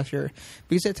tactics last year.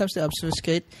 Because it attempts to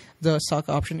obfuscate the stock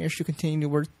option issue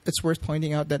continue, it's worth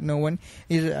pointing out that no one,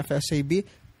 either FASB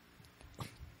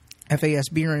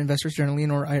or investors generally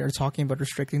nor I are talking about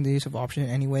restricting the use of options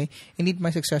in any way. Indeed,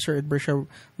 my successor at Berkshire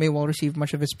may well receive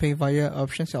much of its pay via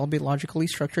options, albeit logically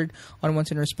structured on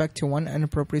ones in respect to 1, an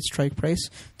appropriate strike price,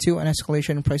 2, an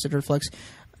escalation in price that reflects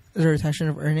the retention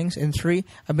of earnings, and 3,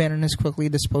 abandon is quickly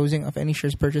disposing of any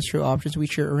shares purchased through options we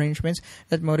share arrangements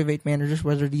that motivate managers,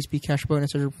 whether these be cash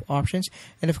bonuses or options,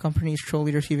 and if company is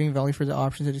truly receiving value for the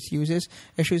options that it uses.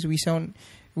 Issues we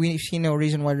see no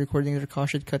reason why recording their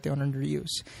cost should cut down on their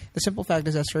use. The simple fact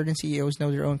is that certain CEOs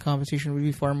know their own compensation would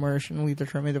be far more rationally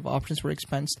determined if options were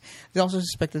expensed. They also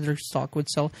suspected their stock would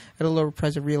sell at a lower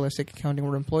price if realistic accounting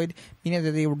were employed, meaning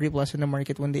that they would reap less in the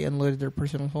market when they unloaded their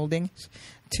personal holdings.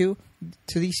 2,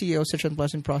 to these CEOs, such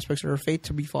unpleasant prospects are a fate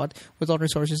to be fought with all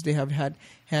resources they have had,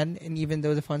 and even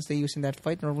though the funds they use in that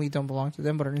fight normally don't belong to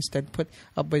them but are instead put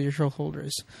up by their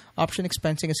shareholders. Option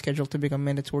expensing is scheduled to become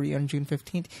mandatory on June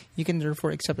 15th. You can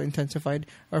therefore accept intensified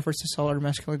efforts to sell or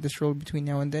emasculate this rule between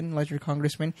now and then. Let your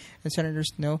congressmen and senators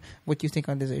know what you think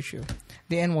on this issue.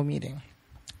 The annual meeting.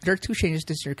 There are 2 changes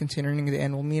this year considering the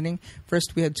annual meeting.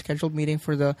 First, we had scheduled meeting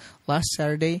for the last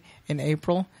Saturday in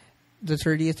April, the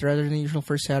 30th, rather than the usual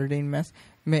first Saturday in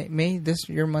May this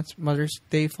year, Mother's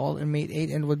Day fall in May 8,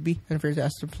 and would be unfair to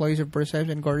ask employees of Berkshire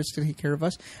and guards to take care of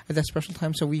us at that special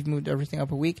time, so we've moved everything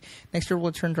up a week. Next year, we'll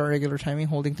return to our regular timing,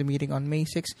 holding the meeting on May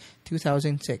 6,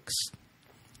 2006.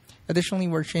 Additionally,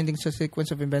 we're changing the sequence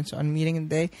of events on meeting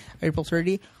day, April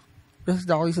 30.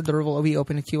 Dolly's The Door will be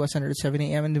open at QS Center at 7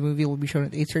 a.m. and the movie will be shown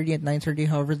at 8:30 at 9:30.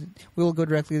 However, we will go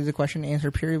directly to the question and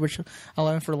answer period, which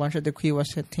allowing for lunch at the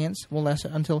QS Tents will last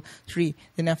until 3.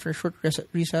 Then after a short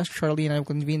recess, Charlie and I will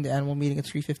convene the annual meeting at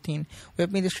 3:15. We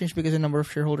have made this change because a number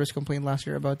of shareholders complained last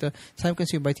year about the time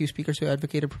consumed by 2 speakers who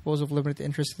advocated a proposal of limited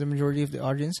interest to the majority of the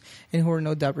audience and who were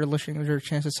no doubt relishing their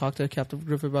chance to talk to a captive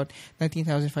group of about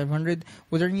 19,500.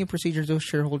 With our new procedure, those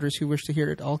shareholders who wish to hear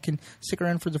it all can stick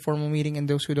around for the formal meeting, and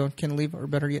those who don't can leave, or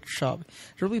better yet, shop.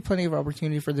 There will be plenty of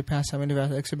opportunity for the pastime in the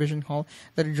vast exhibition hall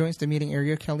that adjoins the meeting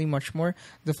area. Kelly Muchmore,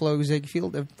 the Flo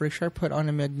Ziegfeld of Berkshire, put on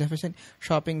a magnificent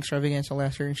shopping extravaganza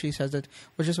last year, and she says that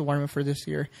was just a warm-up for this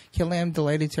year. Kelly, I'm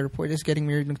delighted to report, is getting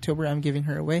married in October. I'm giving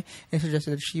her away, and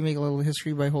suggested that she make a little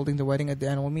history by holding the wedding at the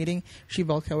annual meeting. She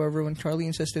balked, however, when Charlie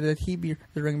insisted that he be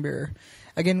the ring bearer.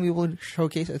 Again, we will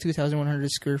showcase a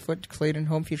 2,100 square foot Clayton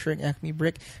home featuring Acme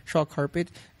brick, Shaw carpet,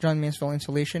 John Mansell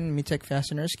insulation, Mitech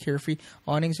fasteners, Carefree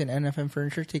awnings, and NFM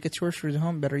furniture. Take a tour through the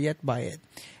home. Better yet, buy it.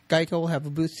 Geico will have a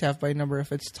booth staffed by a number of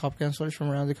its top counselors from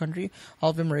around the country,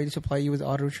 all of them ready to supply you with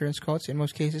auto insurance quotes. In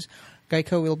most cases,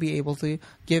 Geico will be able to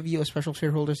give you a special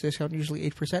shareholders discount, usually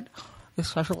 8%. This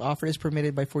special offer is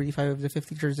permitted by 45 of the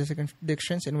 50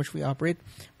 jurisdictions in which we operate.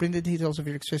 Bring the details of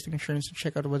your existing insurance to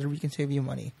check out whether we can save you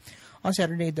money. On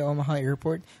Saturday at the Omaha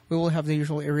Airport, we will have the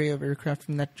usual array of aircraft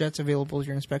from NetJets available at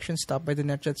your inspection. Stop by the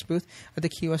NetJets booth at the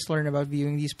QS to learn about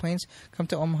viewing these planes. Come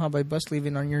to Omaha by bus,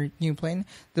 leaving on your new plane.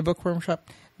 The Bookworm Shop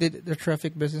did the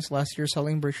terrific business last year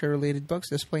selling Berkshire-related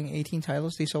books, displaying 18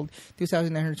 titles. They sold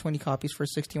 2,920 copies for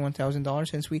 $61,000.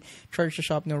 Since we charge the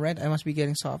shop no rent, I must be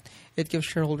getting soft. It gives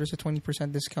shareholders a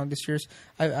 20% discount this year.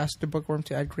 I've asked the Bookworm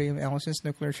to add Graham Allison's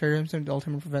Nuclear Terrorism, the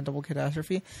Ultimate Preventable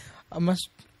Catastrophe. I must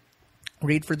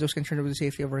read for those concerned with the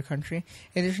safety of our country.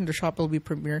 In addition, the shop will be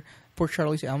premiere Port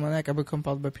Charlie's Almanac, a book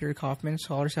compiled by Peter Kaufman.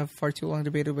 Scholars have far too long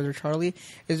debated whether Charlie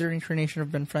is the reincarnation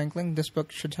of Ben Franklin. This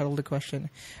book should settle the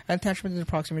question. An attachment to the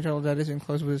proximate title that is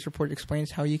enclosed with this report explains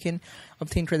how you can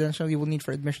obtain credentials you will need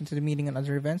for admission to the meeting and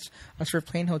other events. As for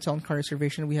plane, hotel, and car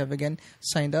reservation, we have again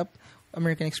signed up.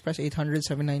 American Express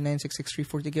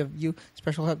 800-799-6634 to give you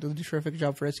special help to do a terrific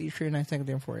job for us each year, and I thank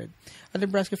them for it. At the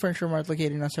Nebraska Furniture Mart,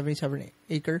 located on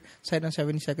 77-acre site on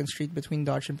 72nd Street between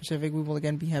Dodge and Pacific, we will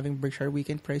again be having Berkshire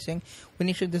Weekend pricing. We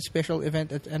initiated this special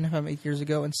event at NFM 8 years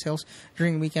ago, and sales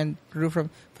during the weekend grew from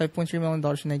 $5.3 million in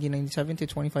 1997 to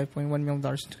 $25.1 million in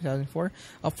 2004,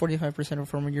 up 45%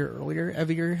 from a year earlier.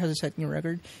 Every year has a set new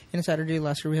record. In a Saturday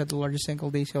last year, we had the largest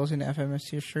single-day sales in the FMS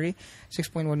history,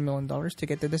 $6.1 million. To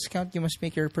get the discount, you must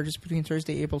make your purchase between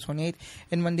Thursday, April 28th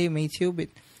and Monday, May 2. But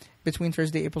between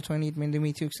Thursday, April 28th, Monday,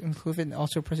 May 2 included.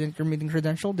 Also present your meeting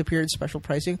credential. The period special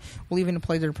pricing will even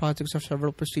apply to the products of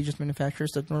several prestigious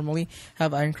manufacturers that normally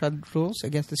have ironclad rules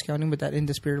against discounting, but that in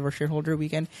the spirit of our shareholder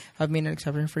weekend have made an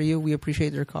exception for you. We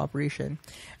appreciate their cooperation.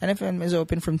 NFM is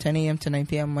open from 10 a.m. to 9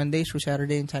 p.m. Monday through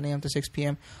Saturday and 10 a.m. to 6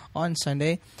 p.m. on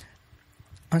Sunday.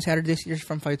 On Saturdays,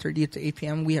 from 5:30 to 8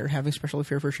 p.m., we are having special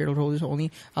fare for shareholders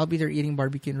only. I'll be there eating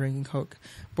barbecue and drinking Coke.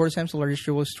 Bordertime's the largest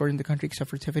jewelry store in the country except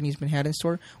for Tiffany's Manhattan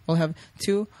store. We'll have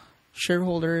 2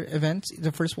 shareholder events.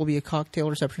 The first will be a cocktail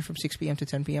reception from 6 p.m. to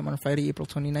 10 p.m. on Friday, April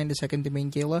 29. The second, the main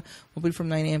gala, will be from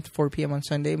 9 a.m. to 4 p.m. on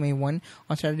Sunday, May 1.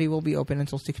 On Saturday, will be open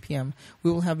until 6 p.m.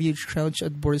 We will have huge crowds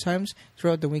at Bordertimes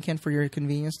throughout the weekend for your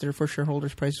convenience. Therefore,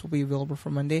 shareholders' prices will be available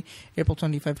from Monday, April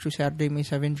 25 through Saturday, May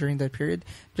 7 during that period.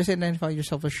 Just identify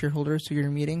yourself as shareholders to your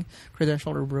meeting,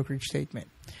 credential, or brokerage statement.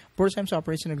 Bordertimes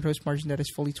operates in a gross margin that is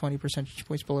fully 20 percentage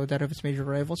points below that of its major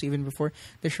rivals, even before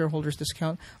the shareholders'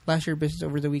 discount. Last year, business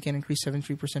over the weekend increased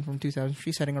 73% from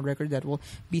 2003, setting a record that will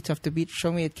be tough to beat.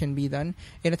 Show me it can be done.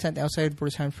 In a tent outside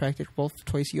Bordertimes, Practic Wolf,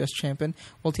 twice U.S. champion,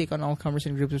 will take on all comers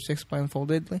in groups of 6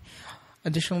 blindfoldedly.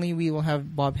 Additionally, we will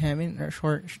have Bob Hammond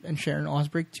and Sharon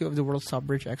Osberg, 2 of the world's top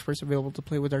bridge experts, available to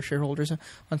play with our shareholders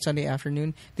on Sunday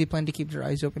afternoon. They plan to keep their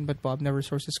eyes open, but Bob never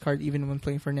sources his card even when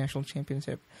playing for a national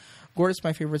championship. Gordon's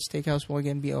My Favorite Steakhouse will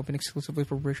again be open exclusively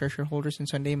for Berkshire shareholders on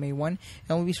Sunday, May 1,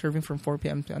 and will be serving from 4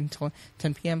 p.m. until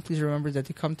 10 p.m. Please remember that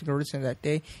to come to Gordon's on that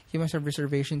day, you must have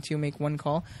reservation to make one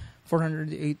call.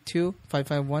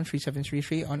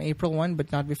 482-551-3733 on April 1,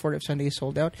 but not before if Sunday is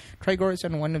sold out. Try Gordon's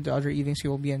on one of the other evenings you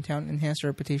will be in town. Enhance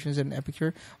your reputation as an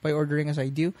epicure by ordering, as I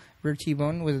do, rare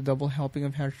T-bone with a double helping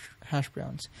of hash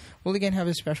browns. We'll again have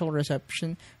a special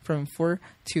reception from 4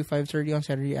 to 5:30 on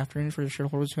Saturday afternoon for the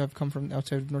shareholders who have come from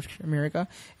outside of North America.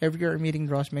 Every year our meeting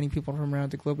draws many people from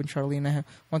around the globe, and Charlie and I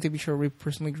want to be sure we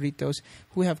personally greet those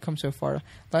who have come so far.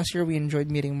 Last year we enjoyed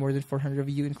meeting more than 400 of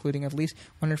you, including at least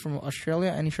 100 from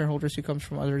Australia. Any shareholders who comes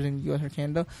from other than U.S. or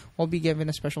Canada will be given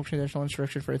a special credential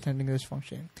instruction for attending this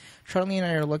function. Charlie and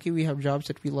I are lucky we have jobs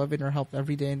that we love and are helped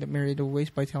every day in a myriad of ways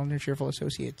by talented and cheerful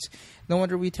associates. No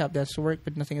wonder we tap dance to work,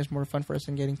 but nothing is more fun for us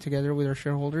than getting together with our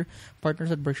shareholder partners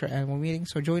at Berkshire Animal Meeting.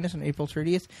 So join us on April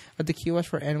 30th at the QS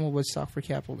for Animal Woodstock for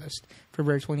Capitalist.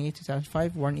 February 28,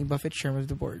 2005, Warren E. Buffett, Chairman of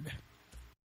the Board.